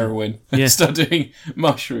start doing heroin. Yeah. And start doing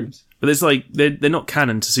mushrooms. But there's like they're not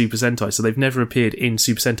canon to Super Sentai, so they've never appeared in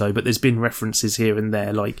Super Sentai. But there's been references here and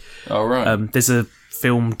there. Like, oh right, there's a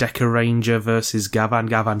film Deca Ranger versus Gavan.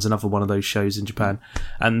 Gavan's another one of those shows in Japan,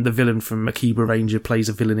 and the villain from Akiba Ranger plays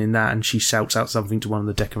a villain in that, and she shouts out something to one of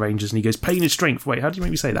the Deca Rangers, and he goes, "Pain is strength." Wait, how do you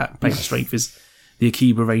make me say that? Pain is strength is the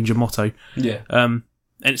Akiba Ranger motto. Yeah.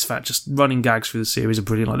 And it's fact, just running gags through the series are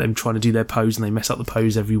brilliant. Like them trying to do their pose, and they mess up the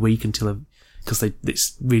pose every week because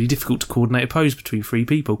it's really difficult to coordinate a pose between three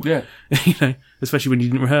people. Yeah. Especially when you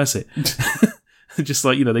didn't rehearse it. Just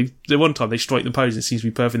like, the one time they strike the pose, it seems to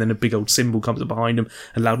be perfect, and then a big old cymbal comes up behind them,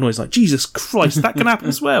 and loud noise like, Jesus Christ, that can happen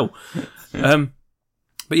as well.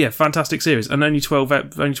 But yeah, fantastic series. And only 12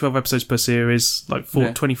 episodes per series, like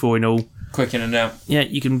 24 in all. Quick in and out. Yeah,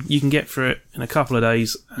 you can get through it in a couple of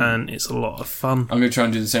days, and it's a lot of fun. I'm going to try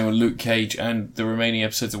and do the same with Luke Cage and the remaining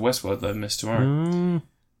episodes of Westworld that I missed tomorrow.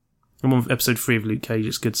 I'm on episode 3 of Luke Cage.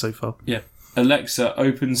 It's good so far. Yeah. Alexa,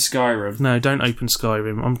 open Skyrim. No, don't open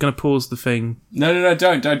Skyrim. I'm going to pause the thing. No,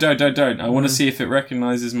 don't. I want to see if it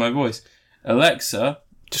recognises my voice. Alexa.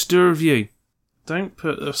 Just do a review. Don't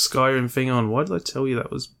put a Skyrim thing on. Why did I tell you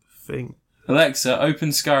that was a thing? Alexa, open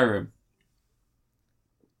Skyrim.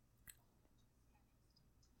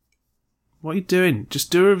 What are you doing?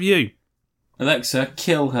 Just do a review. Alexa,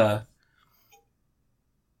 kill her.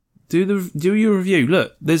 Do your review.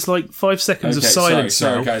 Look, there's like 5 seconds of silence.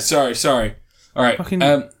 Sorry. All right.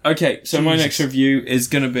 Okay, so Jesus. My next review is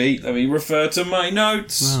going to be... Let me refer to my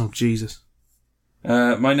notes. Oh, Jesus.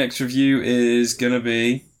 My next review is going to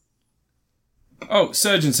be... Oh,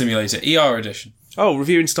 Surgeon Simulator, ER edition. Oh,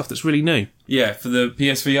 reviewing stuff that's really new. Yeah, for the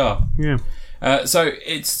PSVR. Yeah. So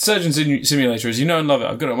it's Surgeon Simulator, as you know and love it.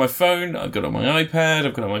 I've got it on my phone, I've got it on my iPad,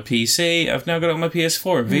 I've got it on my PC, I've now got it on my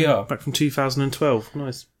PS4 in VR. Back from 2012.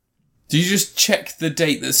 Nice. Did you just check the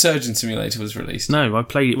date that Surgeon Simulator was released? No, I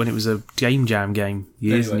played it when it was a Game Jam game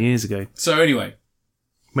years and years ago. So anyway.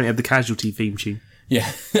 When it had the Casualty theme tune.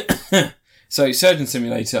 Yeah. So Surgeon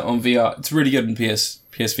Simulator on VR, it's really good in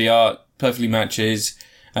PSVR, perfectly matches,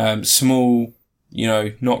 small,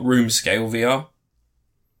 not room scale VR.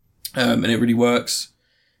 And it really works.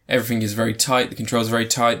 Everything is very tight. The controls are very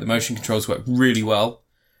tight. The motion controls work really well.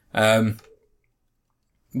 One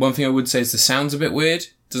thing I would say is the sound's a bit weird.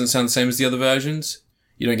 It doesn't sound the same as the other versions.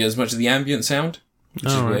 You don't get as much of the ambient sound, which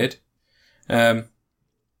is weird. Yeah.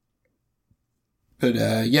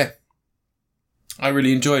 I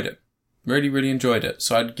really enjoyed it. Really, really enjoyed it.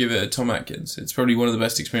 So I'd give it a Tom Atkins. It's probably one of the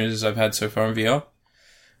best experiences I've had so far in VR.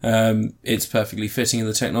 It's perfectly fitting in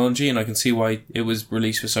the technology, and I can see why it was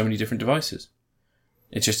released for so many different devices.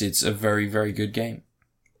 It's a very, very good game.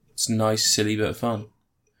 It's nice, silly, but fun.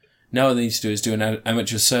 Now what they need to do is do an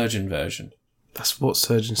Amateur Surgeon version. That's what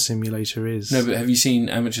Surgeon Simulator is. No, but have you seen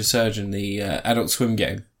Amateur Surgeon, the Adult Swim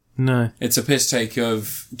game? No. It's a piss take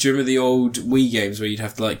of... Do you remember the old Wii games where you'd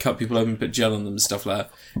have to cut people open and put gel on them and stuff like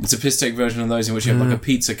that? It's a piss take version of those in which you have a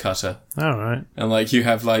pizza cutter. Alright. And you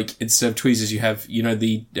have instead of tweezers you have,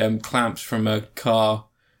 the clamps from a car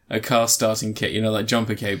starting kit,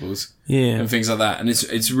 jumper cables. Yeah. And things like that. And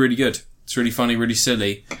it's really good. It's really funny, really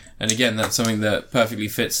silly. And again, that's something that perfectly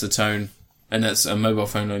fits the tone. And that's a mobile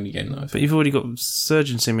phone only game though. But you've already got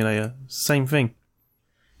Surgeon Simulator. Same thing.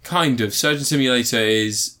 Kind of. Surgeon Simulator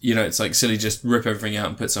is, it's silly, just rip everything out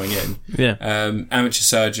and put something in. Yeah. Amateur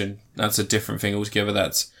Surgeon, that's a different thing altogether.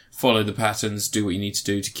 That's follow the patterns, do what you need to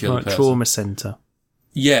do to kill the person. Trauma Center.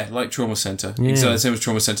 Yeah, like Trauma Center. Yeah. Exactly the same as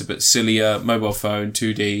Trauma Center, but sillier, mobile phone,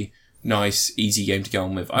 2D, nice, easy game to get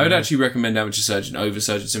on with. I would actually recommend Amateur Surgeon over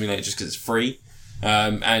Surgeon Simulator just because it's free.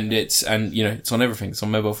 And it's on everything. It's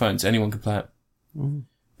on mobile phones. Anyone can play it. Mm.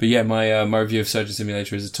 But yeah, my review of Surgeon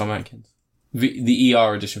Simulator is a Tom Atkins. The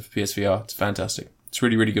ER edition for PSVR. It's fantastic. It's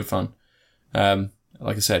really, really good fun.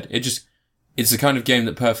 Like I said, it's the kind of game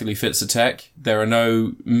that perfectly fits the tech. There are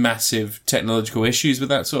no massive technological issues with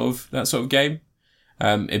that sort of game.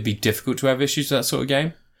 It'd be difficult to have issues with that sort of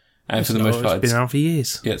game. And for the most part, it's been around for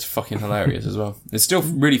years. Yeah, it's fucking hilarious as well. It's still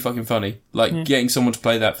really fucking funny. Getting someone to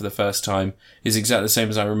play that for the first time is exactly the same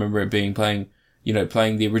as I remember it being playing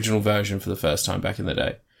the original version for the first time back in the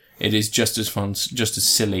day. It is just as fun, just as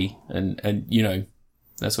silly, and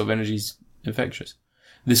that sort of energy's infectious.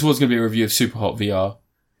 This was going to be a review of Superhot VR,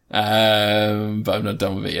 but I'm not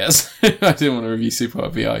done with it yet. I didn't want to review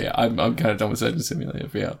Superhot VR yet. I'm kind of done with Surgeon Simulator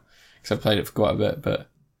VR, because I've played it for quite a bit, but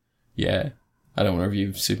yeah, I don't want to review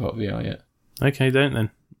Superhot VR yet. Okay, don't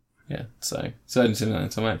then. Yeah, so Surgeon Simulator,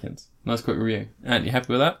 Tom Atkins. Nice quick review. And you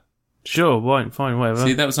happy with that? Sure, fine, whatever.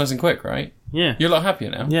 See, that was nice and quick, right? Yeah. You're a lot happier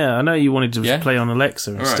now. Yeah, I know you wanted to play on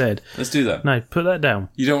Alexa instead. Right, let's do that. No, put that down.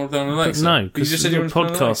 You don't want to play on Alexa? No, because you just said you want a to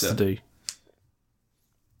play on podcast to do.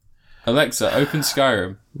 Alexa, open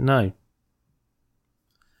Skyrim. No.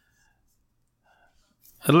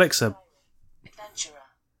 Alexa. Adventurer,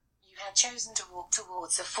 you had chosen to walk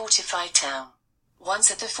towards a fortified town.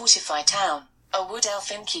 Once at the fortified town, a wood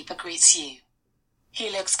elf innkeeper greets you. He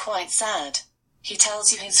looks quite sad. He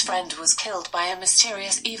tells you his friend was killed by a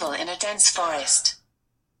mysterious evil in a dense forest.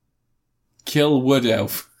 Kill wood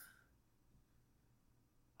elf.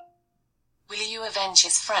 Will you avenge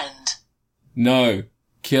his friend? No.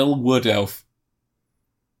 Kill wood elf.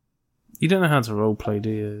 You don't know how to roleplay, do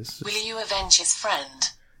you? Will you avenge his friend?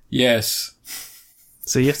 Yes.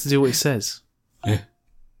 So you have to do what he says. Yeah.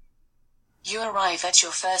 You arrive at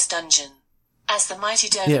your first dungeon. As the mighty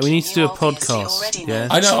Dovahkiin, Yeah, we need to do a you obviously podcast, already yeah.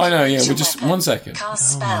 know I that know, you yeah, use we're your just... weapon, 1 second.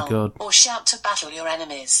 cast Oh my spell, God. or shout to battle your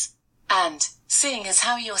enemies. And, seeing as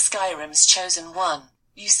how you're Skyrim's chosen one,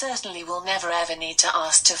 you certainly will never ever need to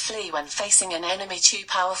ask to flee when facing an enemy too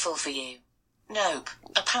powerful for you. Nope,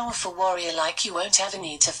 a powerful warrior like you won't ever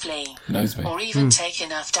need to flee. Knows me. Or even take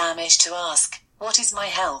enough damage to ask, what is my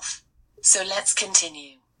health? So let's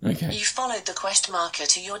continue. Okay. You followed the quest marker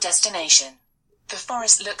to your destination. The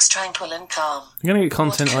forest looks tranquil and calm. You're going to get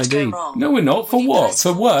What content could go ID. wrong? No, we're not. For Will you what? press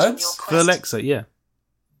For forward on words? your For quest? Alexa, yeah.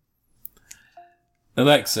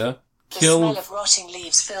 Alexa, The kill... smell of rotting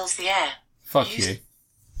leaves fills the air. Fuck you.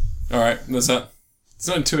 Alright, that's that. It's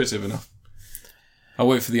not intuitive enough. I'll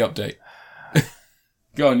wait for the update.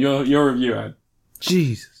 Go on, your review, Ad.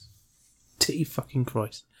 Jesus. Titty fucking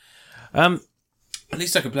Christ. At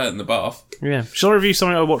least I can play it in the bath. Yeah. Shall I review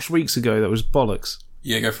something I watched weeks ago that was bollocks?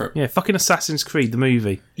 Yeah, go for it. Yeah, fucking Assassin's Creed, the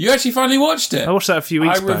movie. You actually finally watched it? I watched that a few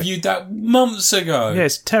weeks I back. reviewed that months ago. Yeah,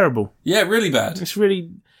 it's terrible. Yeah, really bad. It's really...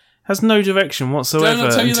 has no direction whatsoever Did I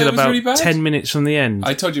not tell you until that it was about really bad? 10 minutes from the end.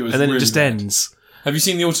 I told you it was and then really it just bad. ends. Have you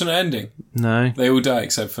seen the alternate ending? No. They all die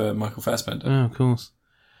except for Michael Fassbender. Oh, of course.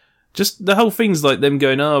 Just the whole thing's like them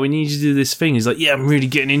going, oh, we need you to do this thing. He's like, yeah, I'm really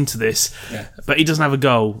getting into this. Yeah. But he doesn't have a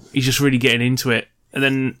goal. He's just really getting into it.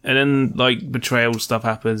 And then like betrayal stuff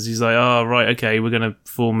happens. He's like, oh, right, okay, we're going to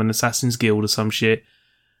form an Assassin's Guild or some shit.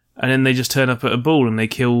 And then they just turn up at a ball and they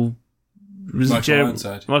kill... Michael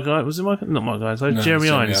Ironside. Was it Michael? Not Michael Ironside. No, Jeremy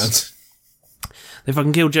Irons. They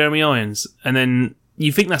fucking kill Jeremy Irons. And then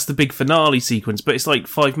you think that's the big finale sequence, but it's like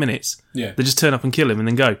 5 minutes. Yeah. They just turn up and kill him and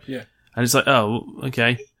then go. Yeah. And it's like, oh,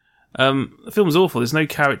 okay. The film's awful. There's no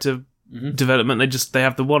character development. They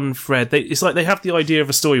have the one thread. It's like they have the idea of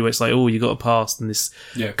a story where it's like, oh, you got a past and this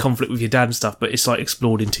conflict with your dad and stuff, but it's like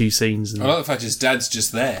explored in 2 scenes. And, I like the fact his dad's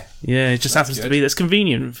just there. yeah, it just happens to be. That's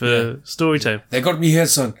convenient for storytelling. They got me here,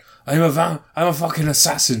 son. I'm a fucking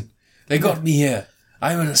assassin. They got me here.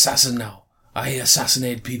 I'm an assassin now. I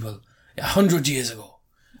assassinate people 100 years ago.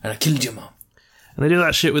 And I killed your mom. And they do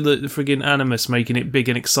that shit with the friggin' Animus, making it big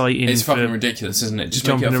and exciting. It's fucking ridiculous, isn't it? Just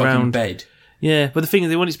make it a jumping fucking around. bed. Yeah, but the thing is,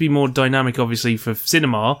 they want it to be more dynamic, obviously, for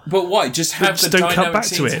cinema. But why? Just have just the don't cut dynamic back to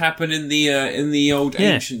scenes it. happen in the old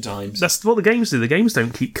ancient times. That's what the games do. The games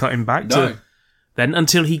don't keep cutting back No. to then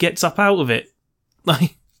until he gets up out of it.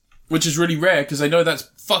 Like, Which is really rare, because I know that's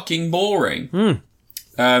fucking boring.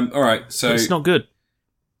 Alright, so... it's not good.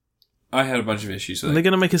 I had a bunch of issues with Are they it.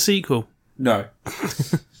 going to make a sequel? No.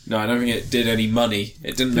 No, I don't think it did any money.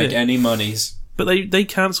 It didn't make any monies. But they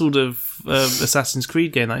cancelled a Assassin's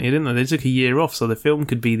Creed game that year, didn't they? They took a year off so the film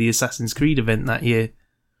could be the Assassin's Creed event that year.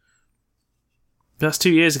 But that's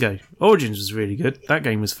 2 years ago. Origins was really good. That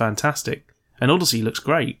game was fantastic. And Odyssey looks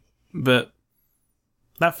great. But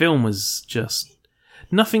that film was just...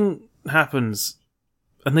 nothing happens.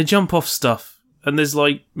 And they jump off stuff. And there's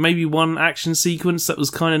like maybe one action sequence that was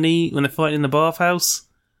kind of neat when they're fighting in the bathhouse.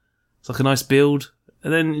 It's like a nice build.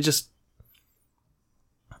 And then it just...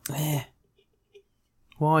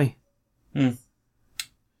 Why? Yep.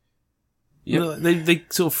 They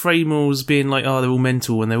sort of frame all as being like, oh, they're all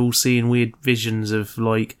mental and they're all seeing weird visions of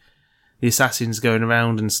like the assassins going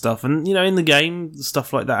around and stuff. And, you know, in the game,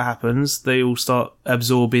 stuff like that happens. They all start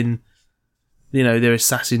absorbing, you know, their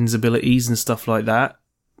assassin's abilities and stuff like that.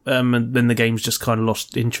 And then the game's just kind of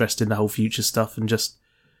lost interest in the whole future stuff and just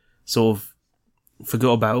sort of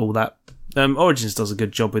forgot about all that. Origins does a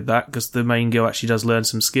good job with that because the main girl actually does learn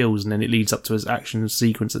some skills and then it leads up to his action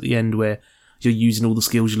sequence at the end where you're using all the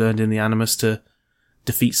skills you learned in the Animus to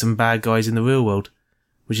defeat some bad guys in the real world,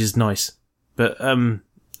 which is nice. But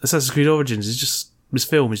Assassin's Creed Origins is just... this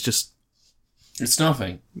film is just... It's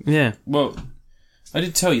nothing. yeah. Well, I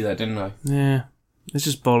did tell you that, didn't I? Yeah. It's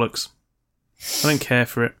just bollocks. I don't care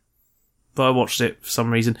for it. but I watched it for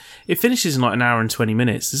some reason. It finishes in like an hour and 20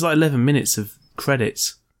 minutes. There's like 11 minutes of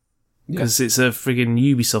credits because it's a friggin'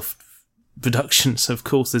 Ubisoft production, so of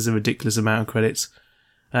course there's a ridiculous amount of credits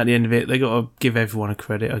at the end of it. They got to give everyone a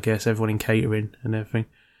credit, I guess, everyone in catering and everything.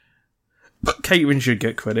 But catering should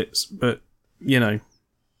get credits, but, you know,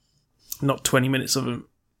 not 20 minutes of them.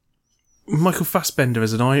 Michael Fassbender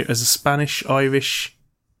as a Spanish-Irish...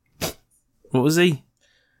 What was he?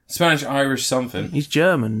 Spanish-Irish something. He's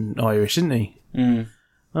German-Irish, isn't he? Mm.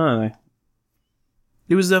 I don't know.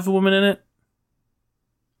 Who was the other woman in it?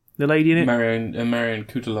 The lady in it? Marion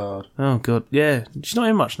Cotillard. Oh, God. Yeah. She's not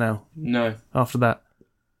in much now. No. After that.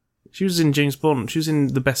 She was in James Bond. She was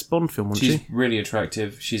in the best Bond film, wasn't she? She's really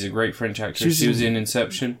attractive. She's a great French actress. She was in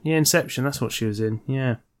Inception. Yeah, Inception. That's what she was in.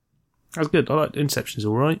 Yeah. That was good. I like Inception's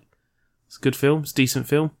all right. It's a good film. It's a decent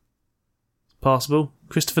film. It's passable.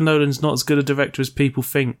 Christopher Nolan's not as good a director as people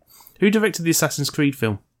think. Who directed the Assassin's Creed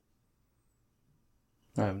film?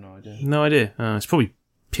 I have no idea. No idea. It's probably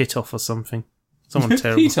Pitoff or something. Someone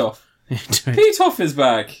terrible. Pitoff. Pitoff is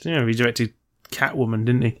back. Yeah, he directed Catwoman,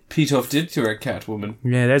 didn't he? Pitoff did direct Catwoman.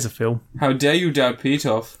 Yeah, there's a film. How dare you doubt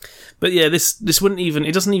Pitoff? But yeah, this wouldn't even...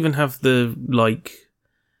 It doesn't even have the, like...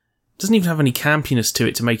 It doesn't even have any campiness to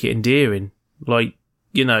it to make it endearing. Like,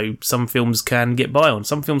 you know, some films can get by on.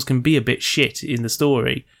 Some films can be a bit shit in the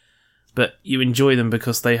story, but you enjoy them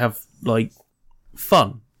because they have, like,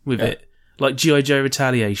 fun with it. Like G.I. Joe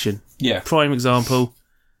Retaliation. Yeah. Prime example.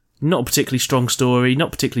 Not a particularly strong story,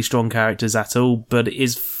 not particularly strong characters at all, but it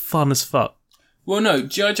is fun as fuck. Well, no,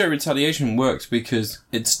 G.I. Joe Retaliation works because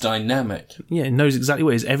it's dynamic. Yeah, it knows exactly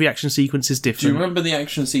what it is. Every action sequence is different. Do you remember the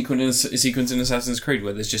action sequence in Assassin's Creed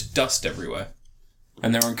where there's just dust everywhere?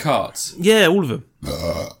 And they're on carts? Yeah, all of them.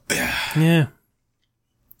 Yeah.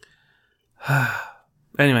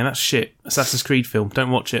 Anyway, that's shit. Assassin's Creed film. Don't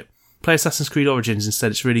watch it. Play Assassin's Creed Origins instead.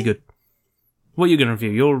 It's really good. What are you going to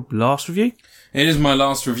review? Your last review? It is my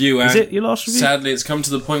last review. Is it your last review? Sadly, it's come to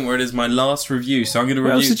the point where it is my last review, so I'm going to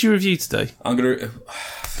review... What else did you review today? I'm going to... for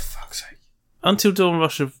fuck's sake. Until Dawn,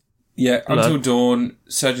 Rush of... Yeah, Blood. Until Dawn,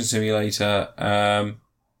 Surgeon Simulator.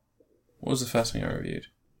 What was the first thing I reviewed?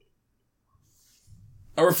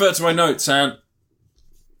 I refer to my notes, Ant.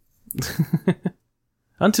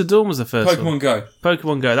 Until Dawn was the first Pokemon one. Go.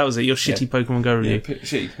 Pokemon Go, that was it. Your shitty Pokemon Go review. Yeah,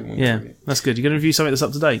 shitty Pokemon Go review. That's good. You're going to review something that's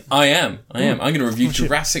up to date? I am. I'm going to review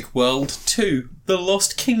Jurassic World 2, The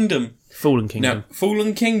Lost Kingdom. Fallen Kingdom. Now,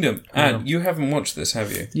 Fallen Kingdom. And you haven't watched this,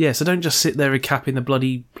 have you? Yeah, so don't just sit there recapping the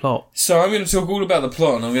bloody plot. So I'm going to talk all about the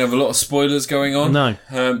plot, and I'm going to have a lot of spoilers going on.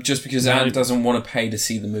 No. Just because Ant doesn't want to pay to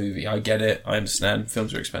see the movie. I get it. I understand.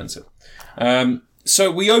 Films are expensive.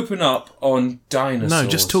 So we open up on dinosaurs. No,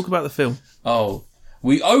 just talk about the film. Oh.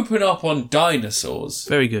 We open up on dinosaurs.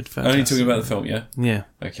 Very good. Fantastic. Only talking about the film, yeah? Yeah.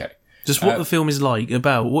 Okay. Just what the film is like,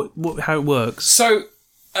 about how it works. So,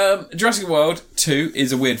 Jurassic World 2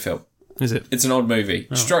 is a weird film. Is it? It's an odd movie.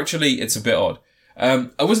 Oh. Structurally, it's a bit odd. I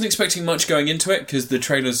wasn't expecting much going into it because the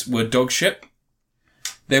trailers were dog shit.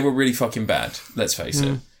 They were really fucking bad, let's face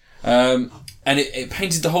it. And it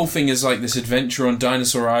painted the whole thing as like this adventure on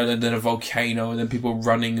Dinosaur Island and a volcano and then people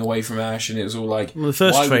running away from Ash, and it was all like... Well, the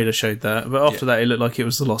first trailer showed that, but after that it looked like it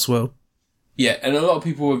was The Lost World. Yeah, and a lot of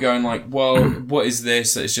people were going like, well, what is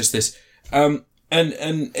this? It's just this. And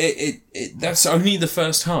that's only the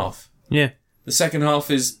first half. Yeah. The second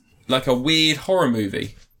half is like a weird horror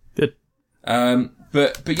movie. Good.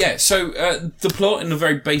 But yeah, so the plot in a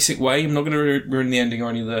very basic way, I'm not going to ruin the ending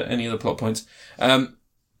or any of the plot points.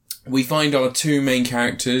 We find our two main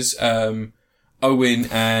characters, Owen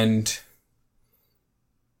and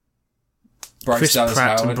Bryce Dallas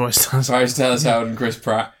Howard. Bryce Dallas Howard and Chris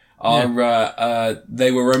Pratt are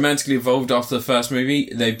they were romantically involved after the first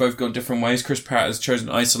movie. They both got different ways. Chris Pratt has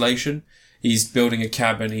chosen isolation. He's building a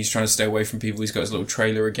cabin. He's trying to stay away from people. He's got his little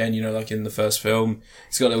trailer again, you know, like in the first film.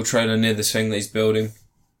 He's got a little trailer near this thing that he's building.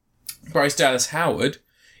 Bryce Dallas Howard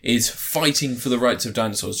is fighting for the rights of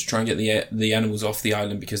dinosaurs to try and get the animals off the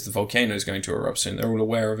island because the volcano is going to erupt soon. They're all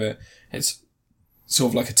aware of it. It's sort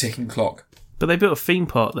of like a ticking clock. But they built a theme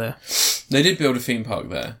park there. They did build a theme park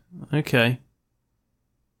there. Okay.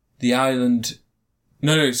 The island...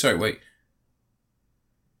 No, sorry, wait.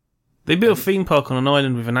 They built a theme park on an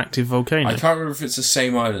island with an active volcano. I can't remember if it's the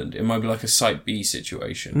same island. It might be like a Site B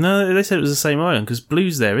situation. No, they said it was the same island because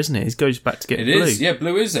Blue's there, isn't it? He goes back to get Blue. It is, yeah,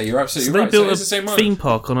 Blue is there. You're absolutely right. They built it's the same a island. theme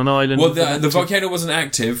park on an island. Well, the volcano wasn't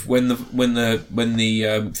active when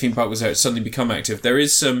the theme park was there. It suddenly become active. There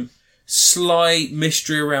is some slight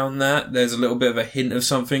mystery around that. There's a little bit of a hint of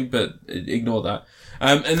something, but ignore that.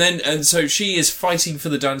 And so she is fighting for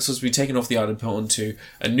the dinosaurs to be taken off the island, put onto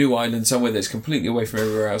a new island somewhere that's completely away from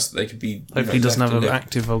everywhere else. That they could be. Hopefully, it doesn't have an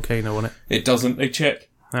active volcano on it. It doesn't. They check.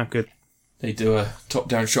 Oh, good. They do a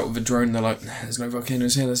top-down shot with a drone. They're like, "There's no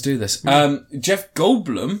volcanoes here. Let's do this." Jeff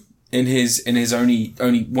Goldblum, in his only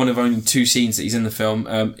one of only 2 scenes that he's in the film,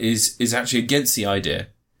 is actually against the idea.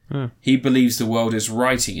 He believes the world is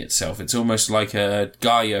righting itself. It's almost like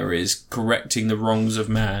Gaia is correcting the wrongs of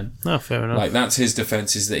man. Oh, fair enough. Like, that's his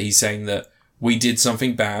defense, is that he's saying that we did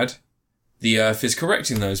something bad. The Earth is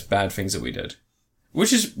correcting those bad things that we did.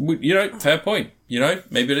 Which is, fair point.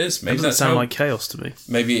 Maybe it is. Maybe that doesn't sound like chaos to me.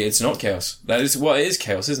 Maybe it's not chaos. That is what it is,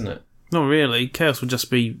 chaos, isn't it? Not really. Chaos would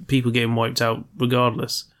just be people getting wiped out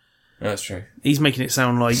regardless. That's true. He's making it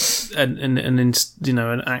sound like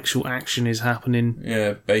an actual action is happening.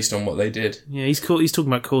 Yeah, based on what they did. Yeah, he's talking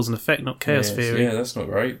about cause and effect, not chaos theory. Yeah, that's not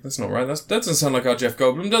right. That doesn't sound like our Jeff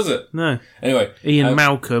Goldblum, does it? No. Anyway, Ian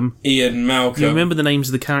Malcolm. You remember the names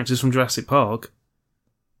of the characters from Jurassic Park?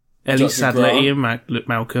 Ellie Sadler, Ian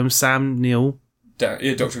Malcolm, Sam Neill.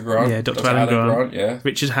 Dr. Grant. Yeah, Dr. Alan Grant. Yeah.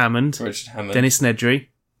 Richard Hammond. Dennis Nedry.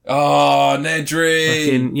 Oh, Nedry!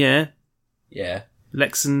 Fucking, yeah. Yeah.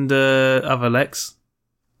 Lex and other Lex.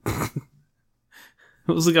 What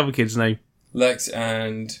was the other kid's name? Lex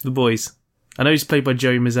and... The boys. I know he's played by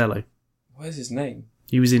Joey Mazzello. What is his name?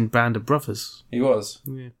 He was in Band of Brothers. He was?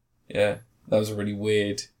 Yeah. Yeah. That was really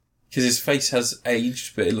weird. Because his face has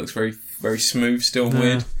aged, but it looks very, very smooth, still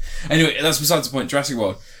weird. Anyway, that's besides the point. Jurassic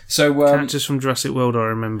World. So, characters from Jurassic World, I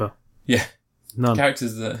remember. Yeah. None.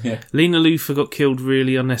 Characters that, yeah. Lena Luthor got killed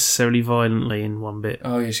really unnecessarily violently in one bit.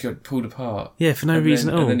 Oh, yeah, she got pulled apart. Yeah, for no reason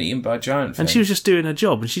at all. And then eaten by a giant thing. And she was just doing her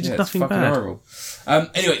job, and she did nothing bad. It's fucking horrible.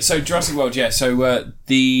 Anyway, so Jurassic World, yeah. So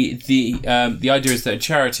the idea is that a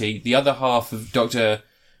charity, the other half of Dr.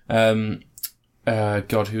 Who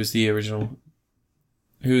was the original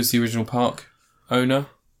park owner?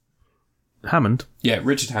 Hammond. Yeah,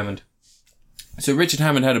 Richard Hammond. So Richard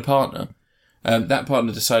Hammond had a partner. That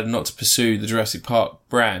partner decided not to pursue the Jurassic Park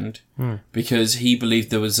brand because he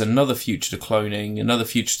believed there was another future to cloning, another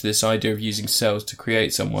future to this idea of using cells to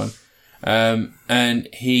create someone. And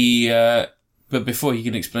he, but before he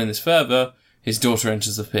can explain this further, his daughter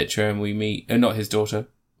enters the picture and we meet, not his daughter.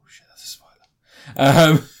 Oh shit, that's a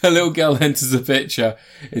spoiler. A little girl enters the picture.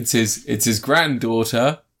 It's his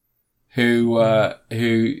granddaughter who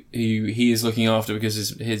he is looking after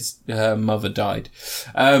because her mother died.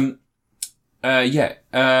 And this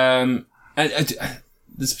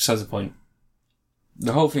is besides the point.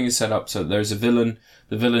 The whole thing is set up so there's a villain.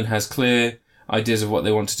 The villain has clear ideas of what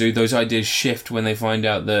they want to do. Those ideas shift when they find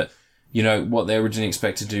out that, what they originally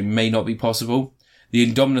expected to do may not be possible. The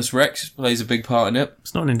Indominus Rex plays a big part in it.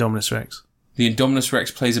 It's not an Indominus Rex. The Indominus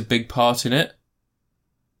Rex plays a big part in it.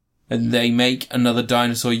 And they make another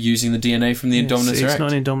dinosaur using the DNA from the Indominus Rex. It's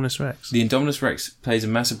not an Indominus Rex. The Indominus Rex plays a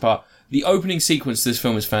massive part. The opening sequence to this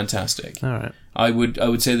film is fantastic. All right. I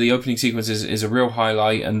would say the opening sequence is a real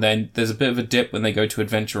highlight, and then there's a bit of a dip when they go to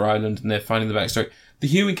Adventure Island and they're finding the backstory. The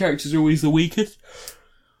human characters are always the weakest.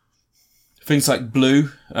 Things like Blue,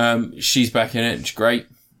 she's back in it, she's great.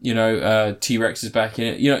 T-Rex is back in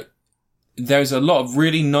it. There's a lot of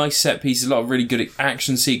really nice set pieces, a lot of really good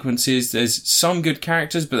action sequences. There's some good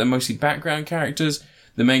characters, but they're mostly background characters.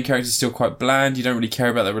 The main character is still quite bland. You don't really care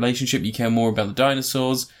about that relationship. You care more about the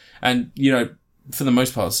dinosaurs. And, for the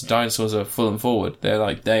most part, the dinosaurs are full and forward.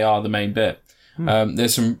 They are the main bit.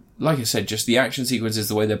 There's some, like I said, just the action sequences,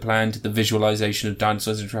 the way they're planned, the visualization of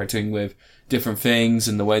dinosaurs interacting with different things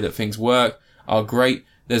and the way that things work are great.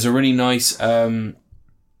 There's a really nice, not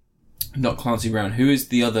Clancy Brown. Who is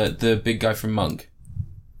the big guy from Monk?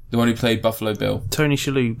 The one who played Buffalo Bill. Tony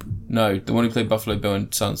Shalhoub. No, the one who played Buffalo Bill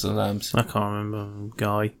in Silence of the Lambs. I can't remember.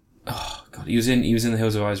 Guy. Oh god, he was in the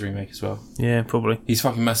Hills of Eyes remake as well. Yeah, probably. He's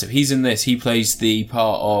fucking massive. He's in this. He plays the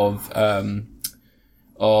part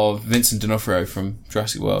of Vincent D'Onofrio from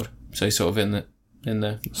Jurassic World. So he's sort of in the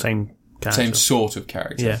same character. Same sort of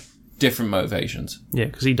character. Yeah. Different motivations. Yeah,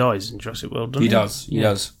 because he dies in Jurassic World, doesn't he? He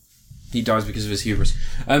does. He dies because of his hubris.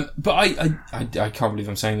 But I can't believe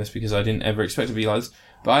I'm saying this because I didn't ever expect it to be like this.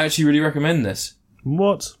 But I actually really recommend this.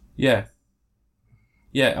 What? Yeah.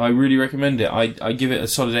 Yeah, I really recommend it. I give it a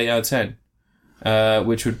solid 8 out of 10.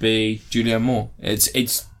 Which would be Julianne Moore.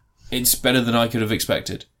 It's better than I could have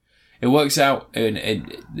expected. It works out,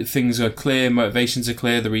 and things are clear, motivations are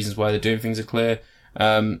clear, the reasons why they're doing things are clear.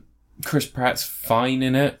 Chris Pratt's fine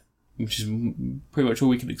in it, which is pretty much all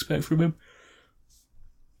we can expect from him.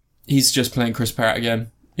 He's just playing Chris Pratt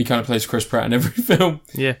again. He kind of plays Chris Pratt in every film.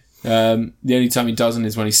 Yeah. The only time he doesn't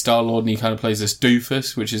is when he's Star-Lord and he kind of plays this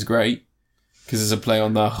doofus, which is great. Because it's a play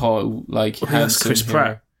on the whole, like, that's Chris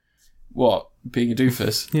Pratt. What? Being a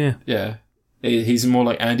doofus? Yeah. Yeah. He's more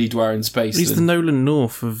like Andy Dwyer in space. He's the Nolan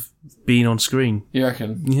North of being on screen. You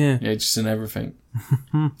reckon? Yeah. Yeah, just in everything.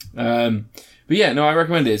 But yeah, no, I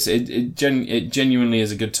recommend it. It genuinely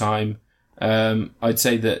is a good time. I'd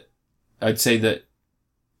say that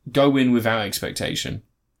go in without expectation,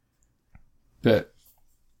 but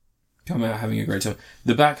come out having a great time.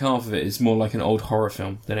 The back half of it is more like an old horror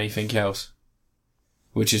film than anything else,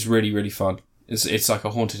 which is really, really fun. It's like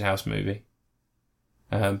a haunted house movie.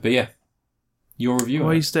 But yeah, your review.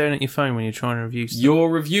 Why are you staring at your phone when you're trying to review stuff?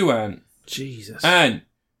 Your review, Ant. Jesus. Ant,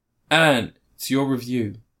 it's your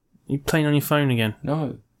review. Are you playing on your phone again?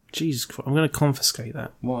 No. Jesus Christ, I'm going to confiscate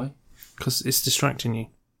that. Why? Because it's distracting you.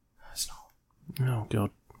 It's not. Oh, God.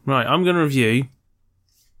 Right, I'm going to review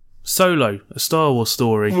Solo, a Star Wars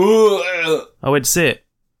story. I went to see it.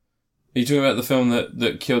 Are you talking about the film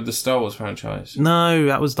that killed the Star Wars franchise? No,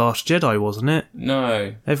 that was Last Jedi, wasn't it?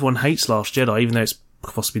 No. Everyone hates Last Jedi, even though it's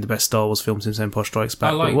possibly the best Star Wars film since Empire Strikes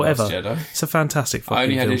Back. I like but whatever. Last Jedi. It's a fantastic fucking I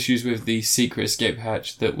only had film. issues with the secret escape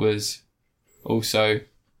hatch that was also,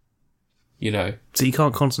 you know, So you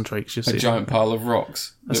can't concentrate. Cause a giant pile of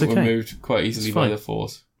rocks that were moved quite easily by the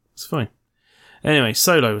Force. It's fine. Anyway,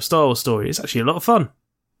 Solo, a Star Wars story. It's actually a lot of fun.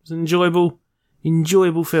 It's an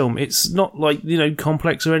enjoyable film. It's not like, you know,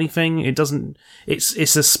 complex or anything. It doesn't. It's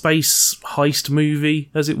a space heist movie,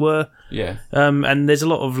 as it were. Yeah. And there's a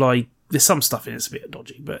lot of like. There's some stuff in it's a bit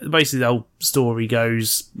dodgy, but basically the whole story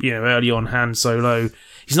goes, you know, early on, Han Solo.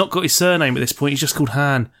 He's not got his surname at this point. He's just called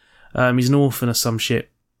Han. He's an orphan or some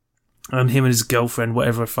shit. And him and his girlfriend,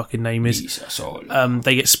 whatever her fucking name is,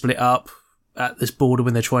 they get split up at this border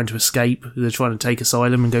when they're trying to escape. They're trying to take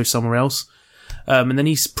asylum and go somewhere else. And then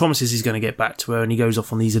he promises he's going to get back to her, and he goes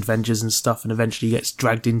off on these adventures and stuff, and eventually gets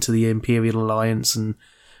dragged into the Imperial Alliance and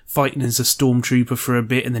fighting as a stormtrooper for a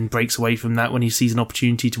bit, and then breaks away from that when he sees an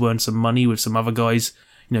opportunity to earn some money with some other guys,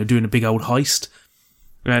 you know, doing a big old heist.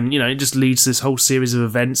 And, you know, it just leads to this whole series of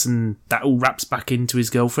events, and that all wraps back into his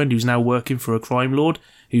girlfriend, who's now working for a crime lord,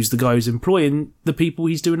 who's the guy who's employing the people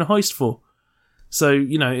he's doing a heist for. So,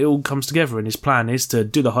 you know, it all comes together, and his plan is to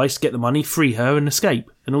do the heist, get the money, free her, and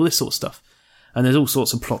escape, and all this sort of stuff. And there's all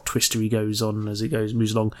sorts of plot twistery goes on as it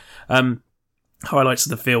moves along. Highlights of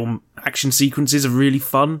the film, action sequences are really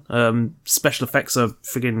fun. Special effects are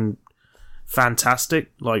friggin'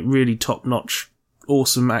 fantastic, like really top-notch,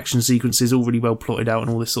 awesome action sequences, all really well plotted out and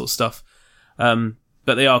all this sort of stuff.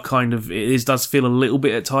 But they are kind of, it does feel a little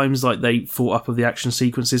bit at times like they thought up of the action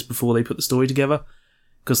sequences before they put the story together.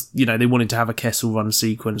 Because, you know, they wanted to have a Kessel Run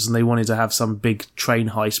sequence and they wanted to have some big train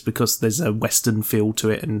heist because there's a Western feel to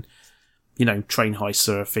it, and, you know, train heists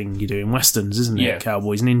are a thing you do in Westerns, isn't it? Yeah.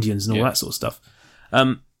 Cowboys and Indians and all that sort of stuff.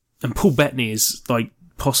 And Paul Bettany is, like,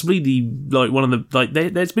 possibly one of the, like,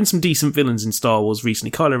 there's been some decent villains in Star Wars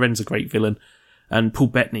recently. Kylo Ren's a great villain, and Paul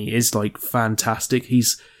Bettany is, like, fantastic.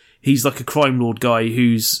 He's like a crime lord guy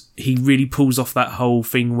he really pulls off that whole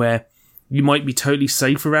thing where you might be totally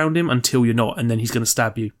safe around him until you're not, and then he's going to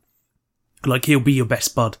stab you. Like, he'll be your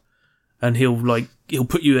best bud, and he'll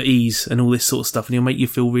put you at ease and all this sort of stuff, and he'll make you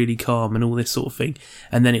feel really calm and all this sort of thing,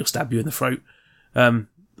 and then he'll stab you in the throat. And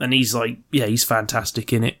he's like, yeah, he's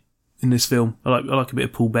fantastic in this film. I like a bit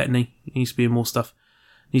of Paul Bettany. He needs to be in more stuff.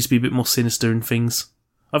 He needs to be a bit more sinister and things.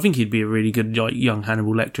 I think he'd be a really good, like, young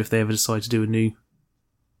Hannibal Lecter if they ever decide to do a new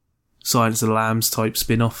Silence of the Lambs type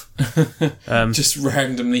spin-off. Just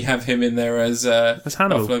randomly have him in there as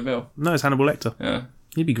Hannibal. Buffalo Bill. No, it's Hannibal Lecter. Yeah.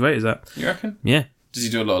 He'd be great as that. You reckon? Yeah. Does he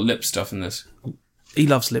do a lot of lip stuff in this? He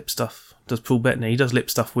loves lip stuff. Does Paul Bettany. He does lip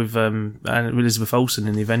stuff with Elizabeth Olsen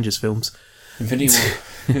in the Avengers films. Infinity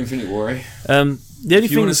War. The only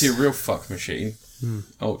if you want to see a real fuck machine,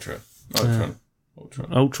 Ultron. Yeah.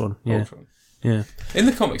 Ultron. Yeah. In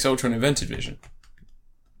the comics, Ultron invented Vision.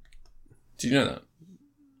 Do you know that?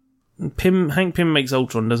 Hank Pym makes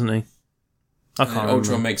Ultron, doesn't he? I can't remember.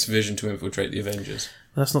 Ultron makes Vision to infiltrate the Avengers.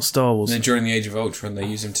 That's not Star Wars. And then during the Age of Ultron, they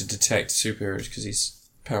use him to detect superheroes because he's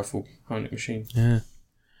a powerful Heimlich machine. Yeah.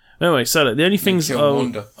 Anyway, Solo. The only things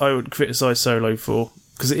I would criticise Solo for,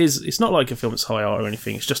 because it's not like a film that's high art or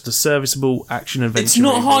anything. It's just a serviceable action adventure. It's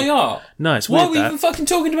not movie. high art. No, it's weird. Why are we even fucking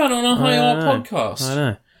talking about it on a high art podcast? I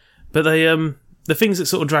know, but they the things that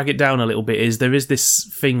sort of drag it down a little bit is there is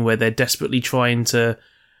this thing where they're desperately trying to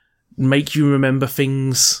make you remember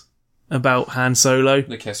things about Han Solo.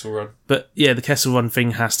 The Kessel Run. But yeah, the Kessel Run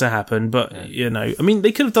thing has to happen. But, you know, I mean,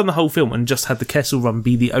 they could have done the whole film and just had the Kessel Run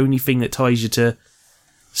be the only thing that ties you to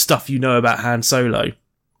stuff you know about Han Solo.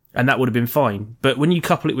 And that would have been fine. But when you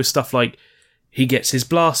couple it with stuff like he gets his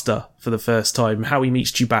blaster for the first time, how he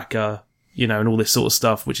meets Chewbacca, you know, and all this sort of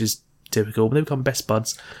stuff, which is typical, but they become best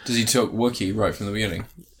buds. Does he talk Wookiee right from the beginning?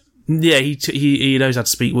 Yeah, he knows how to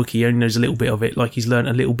speak Wookiee. He only knows a little bit of it. Like, he's learnt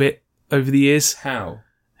a little bit over the years. How?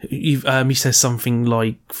 He says something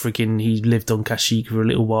like, freaking, he lived on Kashyyyk for a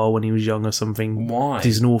little while when he was young or something. Why? 'Cause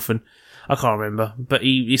he's an orphan. I can't remember. But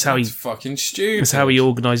That's fucking stupid. It's how he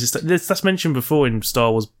organises stuff. That's mentioned before in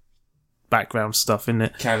Star Wars background stuff, isn't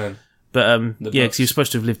it? Canon. But, because he was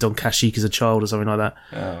supposed to have lived on Kashyyyk as a child or something like that.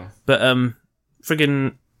 Oh. But,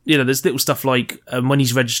 friggin', there's little stuff like when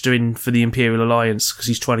he's registering for the Imperial Alliance because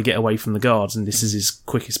he's trying to get away from the guards, and this is his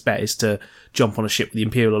quickest bet is to jump on a ship with the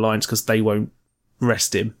Imperial Alliance because they won't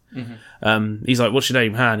rest him. Mm-hmm. He's like, "What's your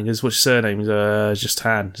name?" Han. He goes, "What's your surname?" He goes, "Just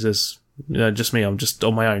Han." He says, "Just me. I'm just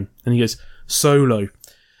on my own." And he goes, "Solo."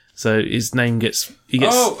 So his name gets...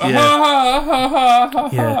 yeah.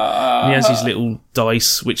 And he has these little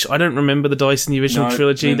dice, which I don't remember the dice in the original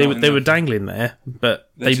trilogy. They were dangling there,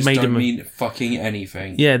 but they just made don't him... mean fucking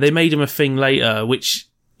anything. Yeah, they made him a thing later, which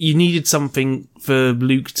you needed something for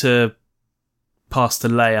Luke to pass to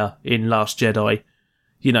Leia in Last Jedi,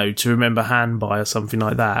 to remember Han by or something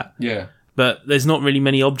like that. Yeah. But there's not really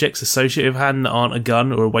many objects associated with Han that aren't a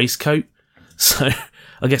gun or a waistcoat. So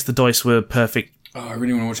I guess the dice were perfect. Oh, I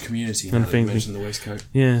really want to watch Community now that you mentioned the waistcoat.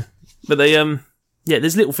 Yeah. But they,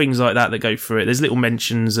 there's little things like that go through it. There's little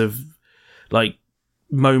mentions of, like,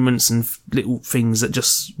 moments and little things that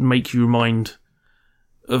just make you remind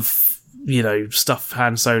of, stuff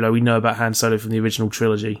Han Solo. We know about Han Solo from the original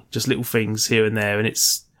trilogy. Just little things here and there, and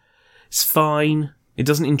it's fine. It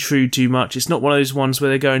doesn't intrude too much. It's not one of those ones where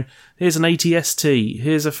they're going, here's an AT-ST,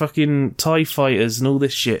 here's a fucking TIE fighters and all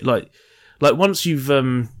this shit. Like once you've,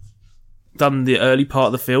 done the early part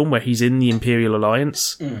of the film where he's in the Imperial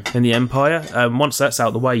Alliance in the Empire. Once that's out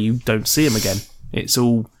of the way, you don't see him again. It's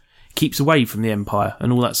all keeps away from the Empire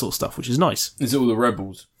and all that sort of stuff, which is nice. Is it all the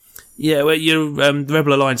rebels? Yeah, well, the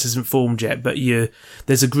Rebel Alliance isn't formed yet, but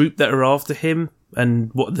there's a group that are after him, and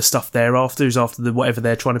what the stuff they're after is after whatever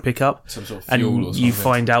they're trying to pick up. Some sort of fuel or something. You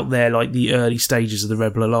find out they're like the early stages of the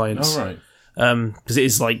Rebel Alliance. Oh, right. Because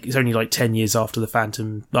it's only like 10 years after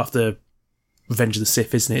after Revenge of the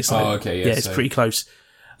Sith, isn't it? It's like, okay, yeah. It's pretty close.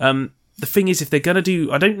 The thing is, if they're going to do...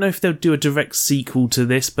 I don't know if they'll do a direct sequel to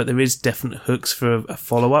this, but there is definite hooks for a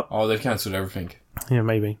follow-up. Oh, they've cancelled everything. Yeah,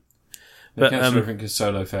 maybe. They cancelled everything because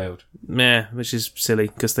Solo failed. Yeah, which is silly,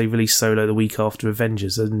 because they released Solo the week after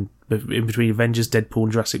Avengers, and in between Avengers, Deadpool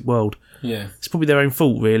and Jurassic World. Yeah. It's probably their own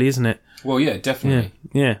fault, really, isn't it? Well, yeah, definitely.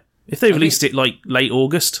 Yeah. If they released it, like, late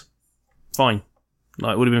August, fine.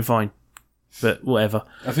 Like, it would have been fine. But whatever.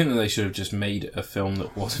 I think that they should have just made a film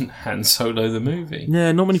that wasn't Han Solo the movie.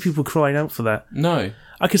 Yeah, not many people crying out for that. No.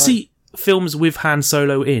 I could see films with Han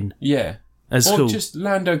Solo in. Yeah. As or cool. just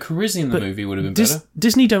Lando Calrissian the movie would have been better.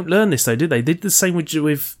 Disney don't learn this though, did they? They did the same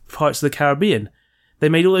with Pirates of the Caribbean. They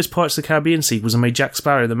made all those Pirates of the Caribbean sequels and made Jack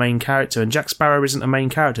Sparrow the main character, and Jack Sparrow isn't a main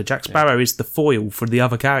character. Jack Sparrow is the foil for the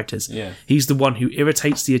other characters. Yeah. He's the one who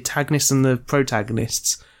irritates the antagonists and the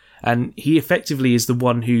protagonists. And he effectively is the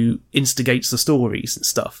one who instigates the stories and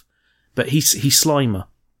stuff. But he's Slimer.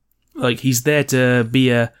 Like, he's there to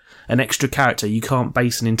be an extra character. You can't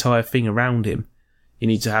base an entire thing around him. You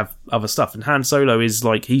need to have other stuff. And Han Solo is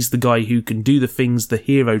like, he's the guy who can do the things the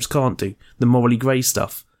heroes can't do. The morally grey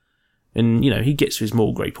stuff. And, he gets to his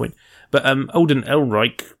moral grey point. But Alden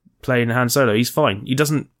Ehrenreich playing Han Solo, he's fine. He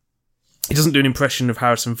doesn't do an impression of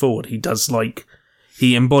Harrison Ford. He does,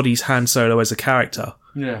 he embodies Han Solo as a character.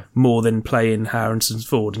 Yeah. More than playing Harrison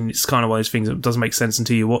Ford. And it's kind of one of those things that doesn't make sense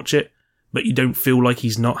until you watch it. But you don't feel like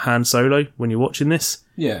he's not Han Solo when you're watching this.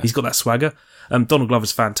 Yeah. He's got that swagger. Donald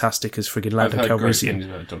Glover's fantastic as friggin' Lando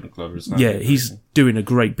Calrissian. Donald Glover. Yeah, he's doing a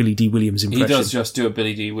great Billy D. Williams impression. He does just do a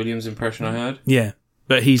Billy D. Williams impression, I heard. Yeah.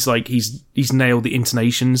 But he's nailed the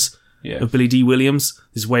intonations of Billy D. Williams,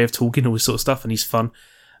 his way of talking, all this sort of stuff, and he's fun.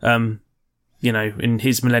 In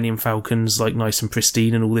his Millennium Falcon's nice and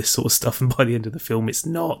pristine and all this sort of stuff, and by the end of the film, it's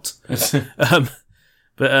not.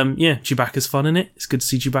 Chewbacca's fun in it. It's good to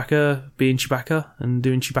see Chewbacca being Chewbacca and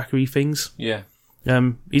doing Chewbacca-y things. Yeah.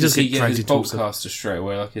 He does get dragged his boltcaster straight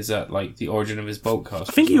away. Is that the origin of his boltcaster?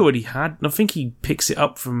 I think he already had. I think he picks it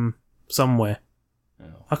up from somewhere.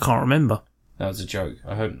 Oh. I can't remember. That was a joke.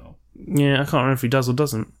 I hope not. Yeah, I can't remember if he does or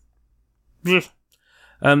doesn't. There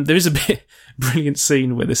is a brilliant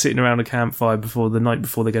scene where they're sitting around a campfire the night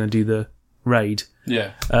before they're going to do the raid.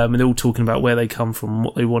 Yeah. And they're all talking about where they come from,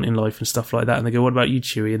 what they want in life and stuff like that. And they go, "What about you,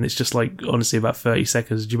 Chewie?" And it's just honestly about 30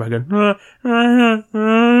 seconds of Chewbacca going,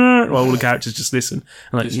 while all the characters just listen.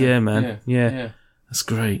 I'm like, yeah, man. Yeah. That's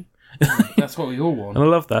great. That's what we all want. And I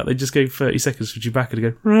love that. They just gave 30 seconds for Chewbacca to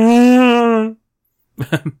go,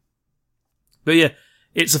 but yeah,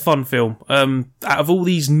 It's a fun film. Out of all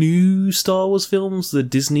these new Star Wars films, the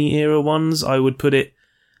Disney era ones, I would put it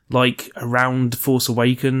like around Force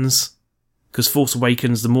Awakens. Because Force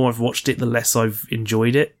Awakens, the more I've watched it, the less I've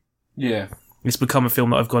enjoyed it. Yeah. It's become a film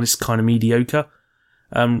that I've gone, it's kind of mediocre.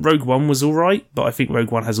 Rogue One was alright, but I think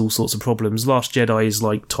Rogue One has all sorts of problems. Last Jedi is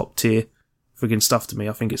like top tier friggin' stuff to me.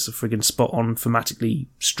 I think it's a friggin' spot on, thematically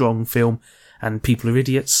strong film. And people are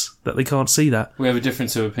idiots that they can't see that. We have a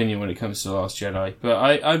difference of opinion when it comes to The Last Jedi. But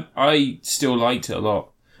I still liked it a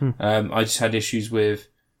lot. I just had issues with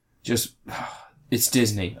it's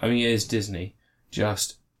Disney. I mean, it is Disney.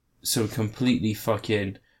 Just sort of completely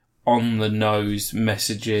fucking on the nose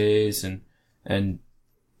messages and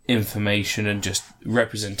information and just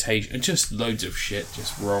representation and just loads of shit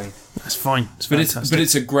just wrong. That's fine. But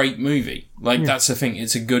it's a great movie. Like, that's the thing.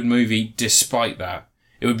 It's a good movie despite that.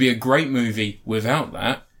 It would be a great movie without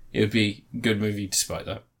that. It would be a good movie despite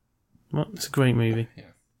that. Well, it's a great movie.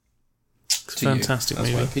 Yeah. It's a fantastic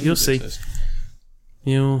movie. You'll see.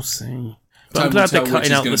 You'll see. But I'm glad they're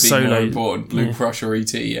cutting out the solo. More important, Blue Crush or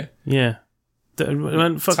ET, yeah? Yeah.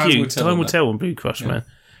 Man, fuck you. Time will tell on Blue Crush, man.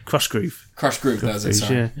 Crush Groove. Crush Groove, that's it,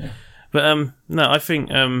 sorry. Yeah. But, no, I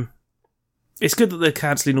think, it's good that they're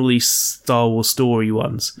cancelling all these Star Wars story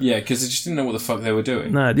ones. Yeah, because they just didn't know what the fuck they were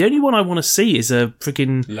doing. No, the only one I want to see is a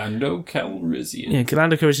freaking Lando Calrissian. Yeah,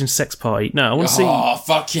 Lando Calrissian sex party. No, I want to see. Oh,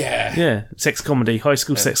 fuck yeah. Yeah, sex comedy, high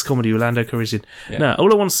school sex comedy with Lando Calrissian. Yeah. No,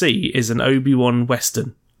 all I want to see is an Obi-Wan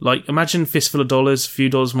Western. Like, imagine Fistful of Dollars, a few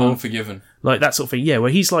dollars more. Unforgiven. Like, that sort of thing. Yeah, where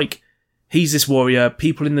he's like, he's this warrior.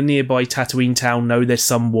 People in the nearby Tatooine town know there's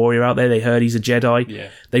some warrior out there. They heard he's a Jedi. Yeah.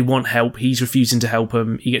 They want help. He's refusing to help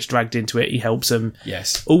them. He gets dragged into it. He helps them.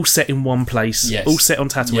 Yes. All set in one place. Yes. All set on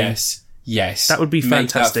Tatooine. Yes. That would be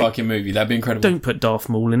fantastic. Make that fucking movie. That'd be incredible. Don't put Darth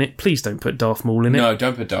Maul in it. Please don't put Darth Maul in it. No,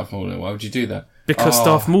 don't put Darth Maul in it. Why would you do that? Because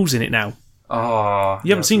Darth Maul's in it now. Oh. You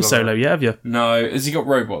haven't seen Solo yet, have you? No. Has he got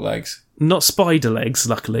robot legs? Not spider legs,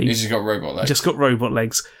 luckily. He's just got robot legs. Just got robot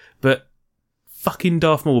legs. But fucking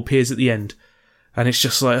Darth Maul appears at the end. And it's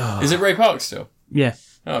just like... Oh. Is it Ray Park still? Yeah.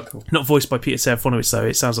 Oh, cool. Not voiced by Peter Serafinowicz, though.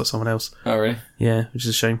 It sounds like someone else. Oh, really? Yeah, which is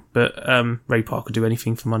a shame. But Ray Park would do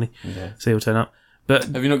anything for money. Yeah. So he'll turn up. But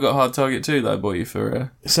have you not got Hard Target 2 that I bought you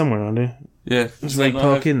for... Somewhere around here. Yeah. Is Ray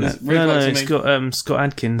Park in that? No, it's got Scott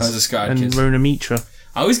Adkins. Oh, it's Scott Adkins. And Rona Mitra.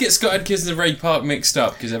 I always get Scott Adkins and Ray Park mixed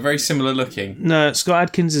up because they're very similar looking. No, Scott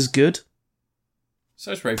Adkins is good.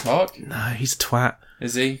 So is Ray Park. No, he's a twat.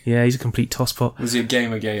 Is he? Yeah, he's a complete tosspot. Was he a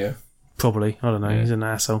gamer? Probably. I don't know. Yeah. He's an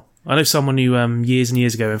asshole. I know someone who, years and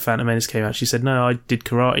years ago when Phantom Menace came out, she said, no, I did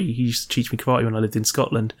karate. He used to teach me karate when I lived in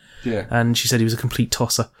Scotland. Yeah. And she said he was a complete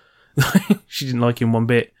tosser. She didn't like him one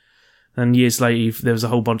bit. And years later, there was a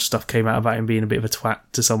whole bunch of stuff came out about him being a bit of a twat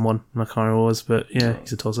to someone. I can't remember what it was, but yeah,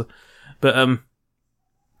 he's a tosser. But,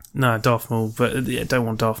 no, Darth Maul. But, yeah, don't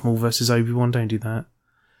want Darth Maul versus Obi-Wan. Don't do that.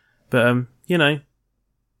 But, you know,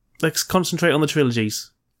 let's concentrate on the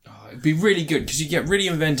trilogies. It'd be really good because you get really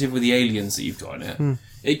inventive with the aliens that you've got in it.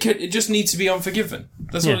 It just needs to be Unforgiven.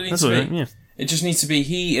 That's what it needs to be. It just needs to be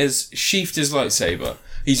he has sheathed his lightsaber.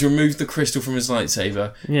 He's removed the crystal from his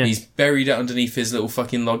lightsaber. Yeah. He's buried it underneath his little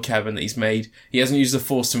fucking log cabin that he's made. He hasn't used the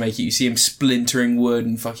Force to make it. You see him splintering wood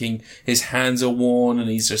and fucking his hands are worn and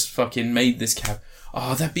he's just fucking made this cab.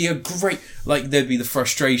 Oh, that'd be a great... Like, there'd be the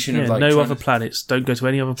frustration of like... no other planets. Don't go to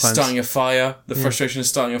any other planets. Starting a fire. The frustration of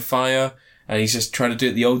starting a fire. And he's just trying to do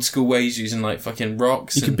it the old school way. He's using like fucking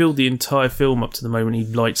rocks. You can build the entire film up to the moment he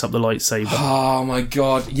lights up the lightsaber. Oh my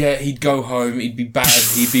god. Yeah, he'd go home, he'd be bad,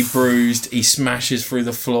 he'd be bruised, he smashes through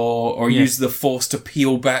the floor, or uses the Force to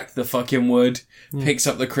peel back the fucking wood, picks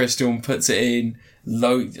up the crystal and puts it in.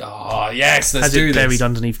 Oh, yes, let's do this. Has it buried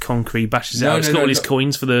underneath concrete, bashes it out. It's got all his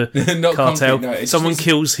coins for the cartel. Someone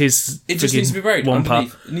kills his... It just needs to be buried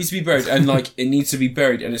underneath. It needs to be buried, and like, it needs to be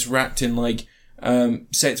buried, and it's wrapped in like...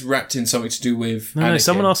 say it's wrapped in something to do with No,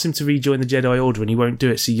 someone asked him to rejoin the Jedi Order and he won't do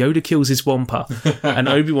it, so Yoda kills his Wampa and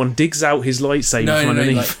Obi-Wan digs out his lightsaber from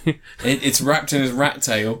underneath. Like, it's wrapped in his rat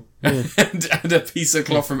tail and a piece of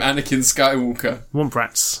cloth from Anakin Skywalker. Wamp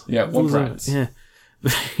rats. Yeah, Wamp rats. Yeah.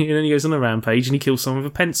 And then he goes on a rampage and he kills someone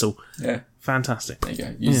with a pencil. Yeah. Fantastic. There you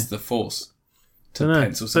go. Uses the Force to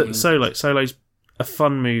pencil someone. But Solo's a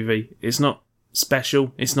fun movie. It's not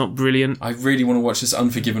special. It's not brilliant. I really want to watch this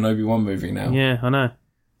Unforgiven Obi-Wan movie now. Yeah, I know.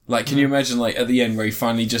 Like, can you imagine, like, at the end where he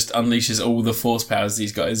finally just unleashes all the Force powers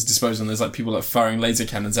he's got at his disposal and there's, like, people, like, firing laser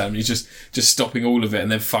cannons at him and he's just stopping all of it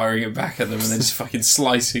and then firing it back at them and then just fucking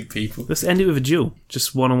slicing people. Let's end it with a duel.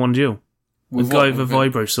 Just one-on-one duel. A guy with a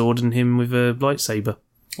vibro sword and him with a lightsaber.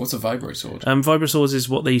 What's a vibro sword? Vibro swords is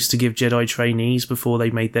what they used to give Jedi trainees before they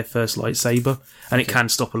made their first lightsaber, and it can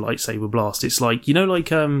stop a lightsaber blast. It's like, like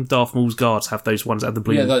Darth Maul's guards have those ones that have the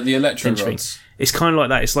blue. Yeah, like the electro pinch rods. It's kind of like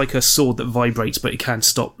that. It's like a sword that vibrates, but it can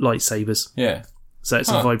stop lightsabers. Yeah. So it's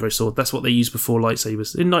a vibro sword. That's what they use before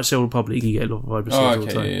lightsabers. In Knights of the Old Republic, you get a lot of vibro swords all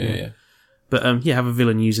the time. Yeah. But have a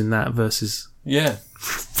villain using that versus... Yeah.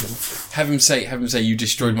 Have him say, you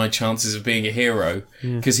destroyed my chances of being a hero.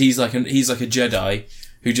 Because he's like a Jedi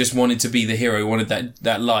who just wanted to be the hero, wanted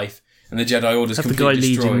that life, and the Jedi Order's completely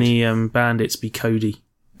destroyed. Have the guy leading the bandits be Cody.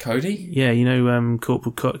 Cody? Yeah,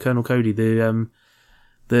 Colonel Cody,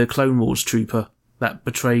 the Clone Wars trooper that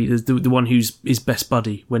betrayed the one who's his best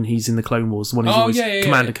buddy when he's in the Clone Wars. The one who's always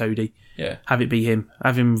Commander Cody. Yeah. Have it be him.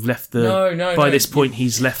 Have him left the... No. By this point,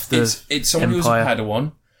 he's left the It's someone who's a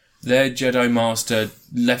Padawan. Their Jedi Master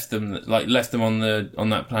left them on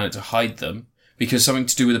that planet to hide them, because something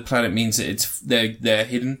to do with the planet means that they're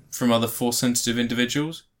hidden from other Force-sensitive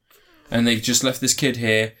individuals. And they've just left this kid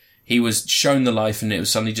here. He was shown the life and it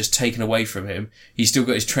was suddenly just taken away from him. He's still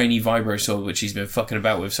got his trainee vibro sword, which he's been fucking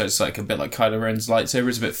about with, so it's like a bit like Kylo Ren's lightsaber.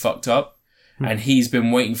 It's a bit fucked up. And he's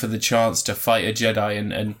been waiting for the chance to fight a Jedi,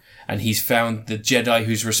 and he's found the Jedi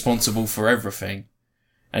who's responsible for everything.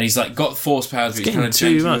 And he's like got Force powers, but he's kind of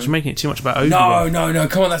too much. You're making it too much about Obi-Wan. No,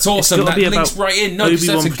 come on, that's awesome. That links right in. No, because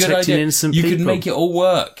that's a good idea. You could make it all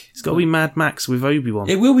work. It's got to be Mad Max with Obi-Wan.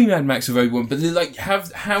 It will be Mad Max with Obi-Wan, but like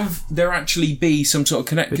have there actually be some sort of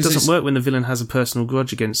connect? It doesn't work when the villain has a personal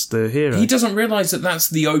grudge against the hero. He doesn't realise that that's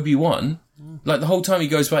the Obi-Wan. Like the whole time he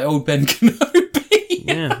goes by old Ben Kenobi.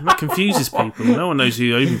 Yeah, that confuses people. No one knows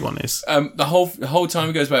who Obi-Wan is. The whole time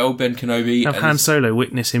he goes by old Ben Kenobi. Have Han Solo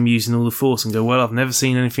witness him using all the Force and go, well, I've never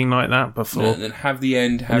seen anything like that before. And then have the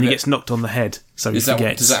end. And then he gets knocked on the head, so he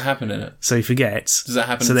forgets. Does that happen in it? So he forgets. Does that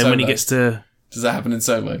happen so in then Solo? When he gets to... Does that happen in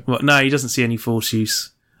Solo? Well, no, he doesn't see any Force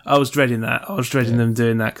use. I was dreading that. I was dreading them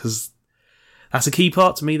doing that, because that's a key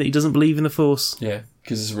part to me, that he doesn't believe in the Force. Yeah,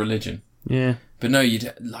 because it's a religion. Yeah. But no,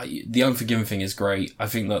 the Unforgiven thing is great. I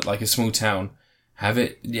think that, like, a small town... Have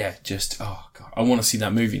it, oh god, I want to see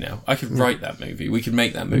that movie now. I could write that movie. We could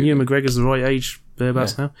make that movie. Ewan McGregor's the right age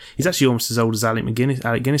thereabouts now. He's actually almost as old as Alec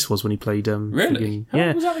Guinness was when he played. Really? Yeah.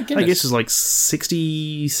 How was Alec Guinness? Alec Guinness was like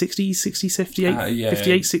 60, 58,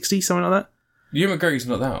 58, 60, something like that. Ewan McGregor's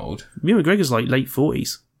not that old. Ewan McGregor's like late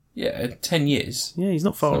 40s. Yeah, 10 years. Yeah, he's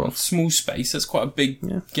not far off. Small space, that's quite a big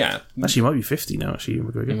gap. Actually, he might be 50 now, actually,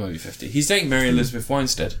 Ewan McGregor. He might be 50. He's dating Mary Elizabeth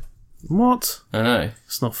Winstead. What? I know.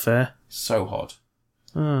 It's not fair. So hot.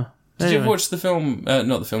 Did you ever watch the film,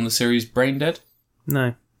 the series Brain Dead?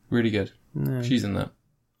 No. Really good. No. She's in that.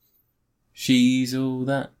 She's all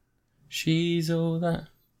that. She's all that.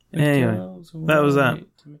 Anyway, that was that.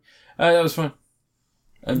 That was fine.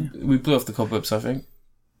 We blew off the cobwebs, I think.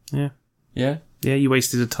 Yeah. Yeah? Yeah, you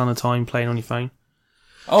wasted a ton of time playing on your phone.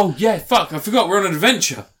 Oh, yeah, fuck, I forgot, we're on an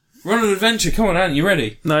adventure. We're on an adventure. Come on, Ant, you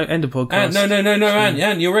ready? No, end the podcast. No,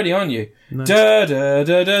 Ant, you're ready, aren't you? No. Da da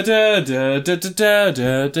da da da da da da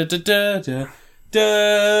da da da da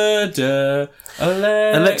da da.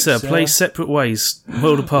 Alexa, play Separate Ways,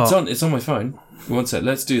 World Apart. It's on my phone. One sec,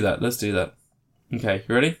 let's do that. Okay,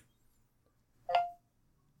 you ready?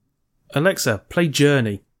 Alexa, play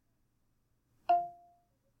Journey.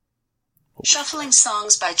 Shuffling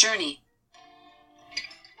songs by Journey.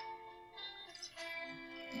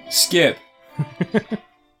 Skip.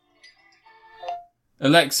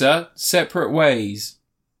 Alexa, Separate Ways.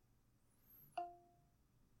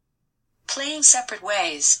 Playing Separate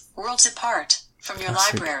Ways, Worlds Apart, from your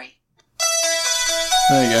library.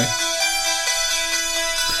 There you go.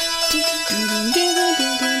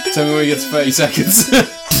 Tell me when he gets 30 seconds.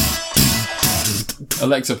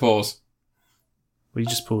 Alexa, pause. Well, you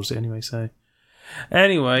just paused it anyway, so...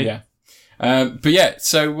 Anyway. Yeah. But yeah,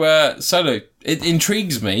 so Solo, it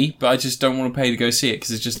intrigues me, but I just don't want to pay to go see it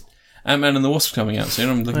because it's just Ant-Man and the Wasp coming out soon.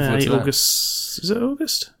 I'm looking forward to that. August. Is it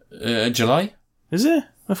August? July? Is it?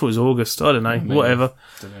 I thought it was August. I don't know. Maybe. Whatever.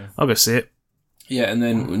 Don't know. I'll go see it. Yeah, and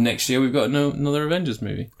then next year we've got another Avengers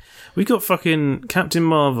movie. We got fucking Captain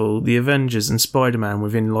Marvel, the Avengers, and Spider-Man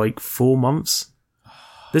within like 4 months.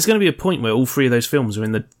 There's going to be a point where all three of those films are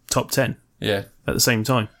in the top 10. Yeah. At the same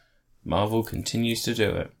time. Marvel continues to do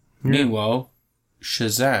it. Yeah. Meanwhile,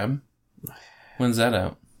 Shazam, when's that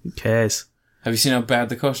out? Who cares? Have you seen how bad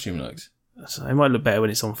the costume looks? It might look better when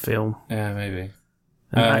it's on film. Yeah, maybe.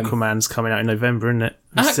 And Aquaman's coming out in November, isn't it?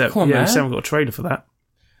 Aquaman? Yeah, we still haven't got a trailer for that.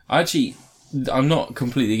 I'm not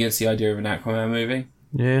completely against the idea of an Aquaman movie.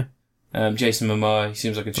 Yeah. Jason Momoa, he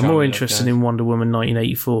seems like a I'm charming more interested in Wonder Woman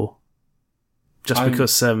 1984. Just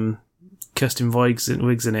because Kirsten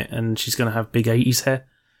Wiig's in it and she's going to have big 80s hair.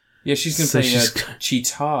 Yeah, she's going to play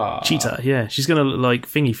Cheetah. Cheetah, yeah. She's going to look like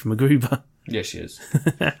Thingy from MacGruber. Yeah, she is.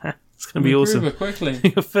 It's going to be awesome. Quickly.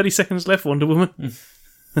 You got 30 seconds left, Wonder Woman.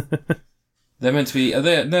 They're meant to be...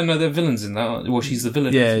 they're villains in that, aren't they? Well, she's the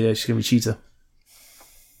villain. Yeah, she's going to be Cheetah.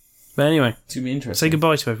 But anyway, it's going to be interesting. Say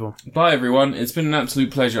goodbye to everyone. Bye, everyone. It's been an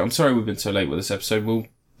absolute pleasure. I'm sorry we've been so late with this episode. We'll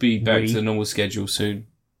be back to the normal schedule soon.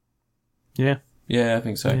 Yeah. Yeah, I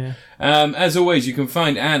think so. Yeah. As always, you can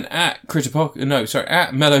find Anne at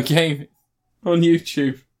at Mellow Game on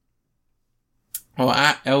YouTube. Or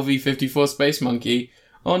at LV54 Space Monkey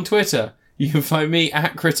on Twitter. You can find me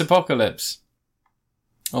at Critapocalypse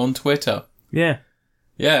on Twitter. Yeah.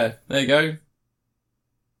 Yeah, there you go.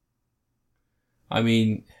 I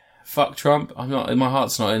mean, fuck Trump. My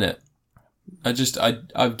heart's not in it.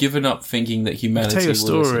 I've given up thinking that humanity I'll tell you a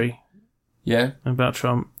story. Listen. Yeah? About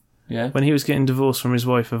Trump. Yeah. When he was getting divorced from his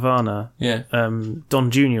wife Ivana, yeah.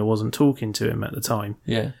 Don Jr. wasn't talking to him at the time.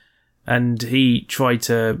 Yeah. And he tried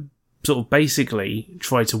to sort of basically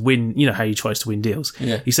try to win, you know how he tries to win deals.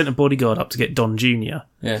 Yeah. He sent a bodyguard up to get Don Jr.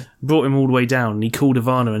 Yeah. Brought him all the way down, and he called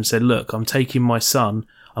Ivana and said, look, I'm taking my son,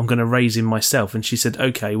 I'm going to raise him myself. And she said,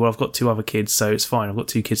 okay, well, I've got 2 other kids, so it's fine. I've got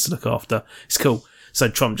 2 kids to look after. It's cool. So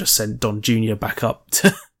Trump just sent Don Jr. back up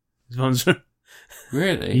to...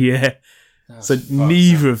 Really? Yeah. So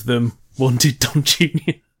neither of them wanted Don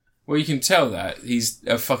Jr. Well, you can tell that. He's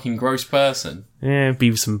a fucking gross person. Yeah,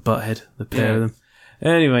 Beavis and Butthead, the pair of them.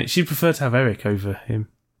 Anyway, she'd prefer to have Eric over him.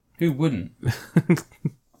 Who wouldn't?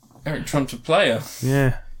 Eric Trump's a player.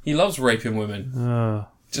 Yeah. He loves raping women. Oh.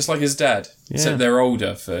 Just like his dad. Yeah. Except they're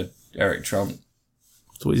older for Eric Trump.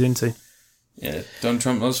 That's what he's into. Yeah, Donald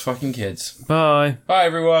Trump loves fucking kids. Bye. Bye,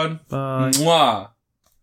 everyone. Bye. Mwah.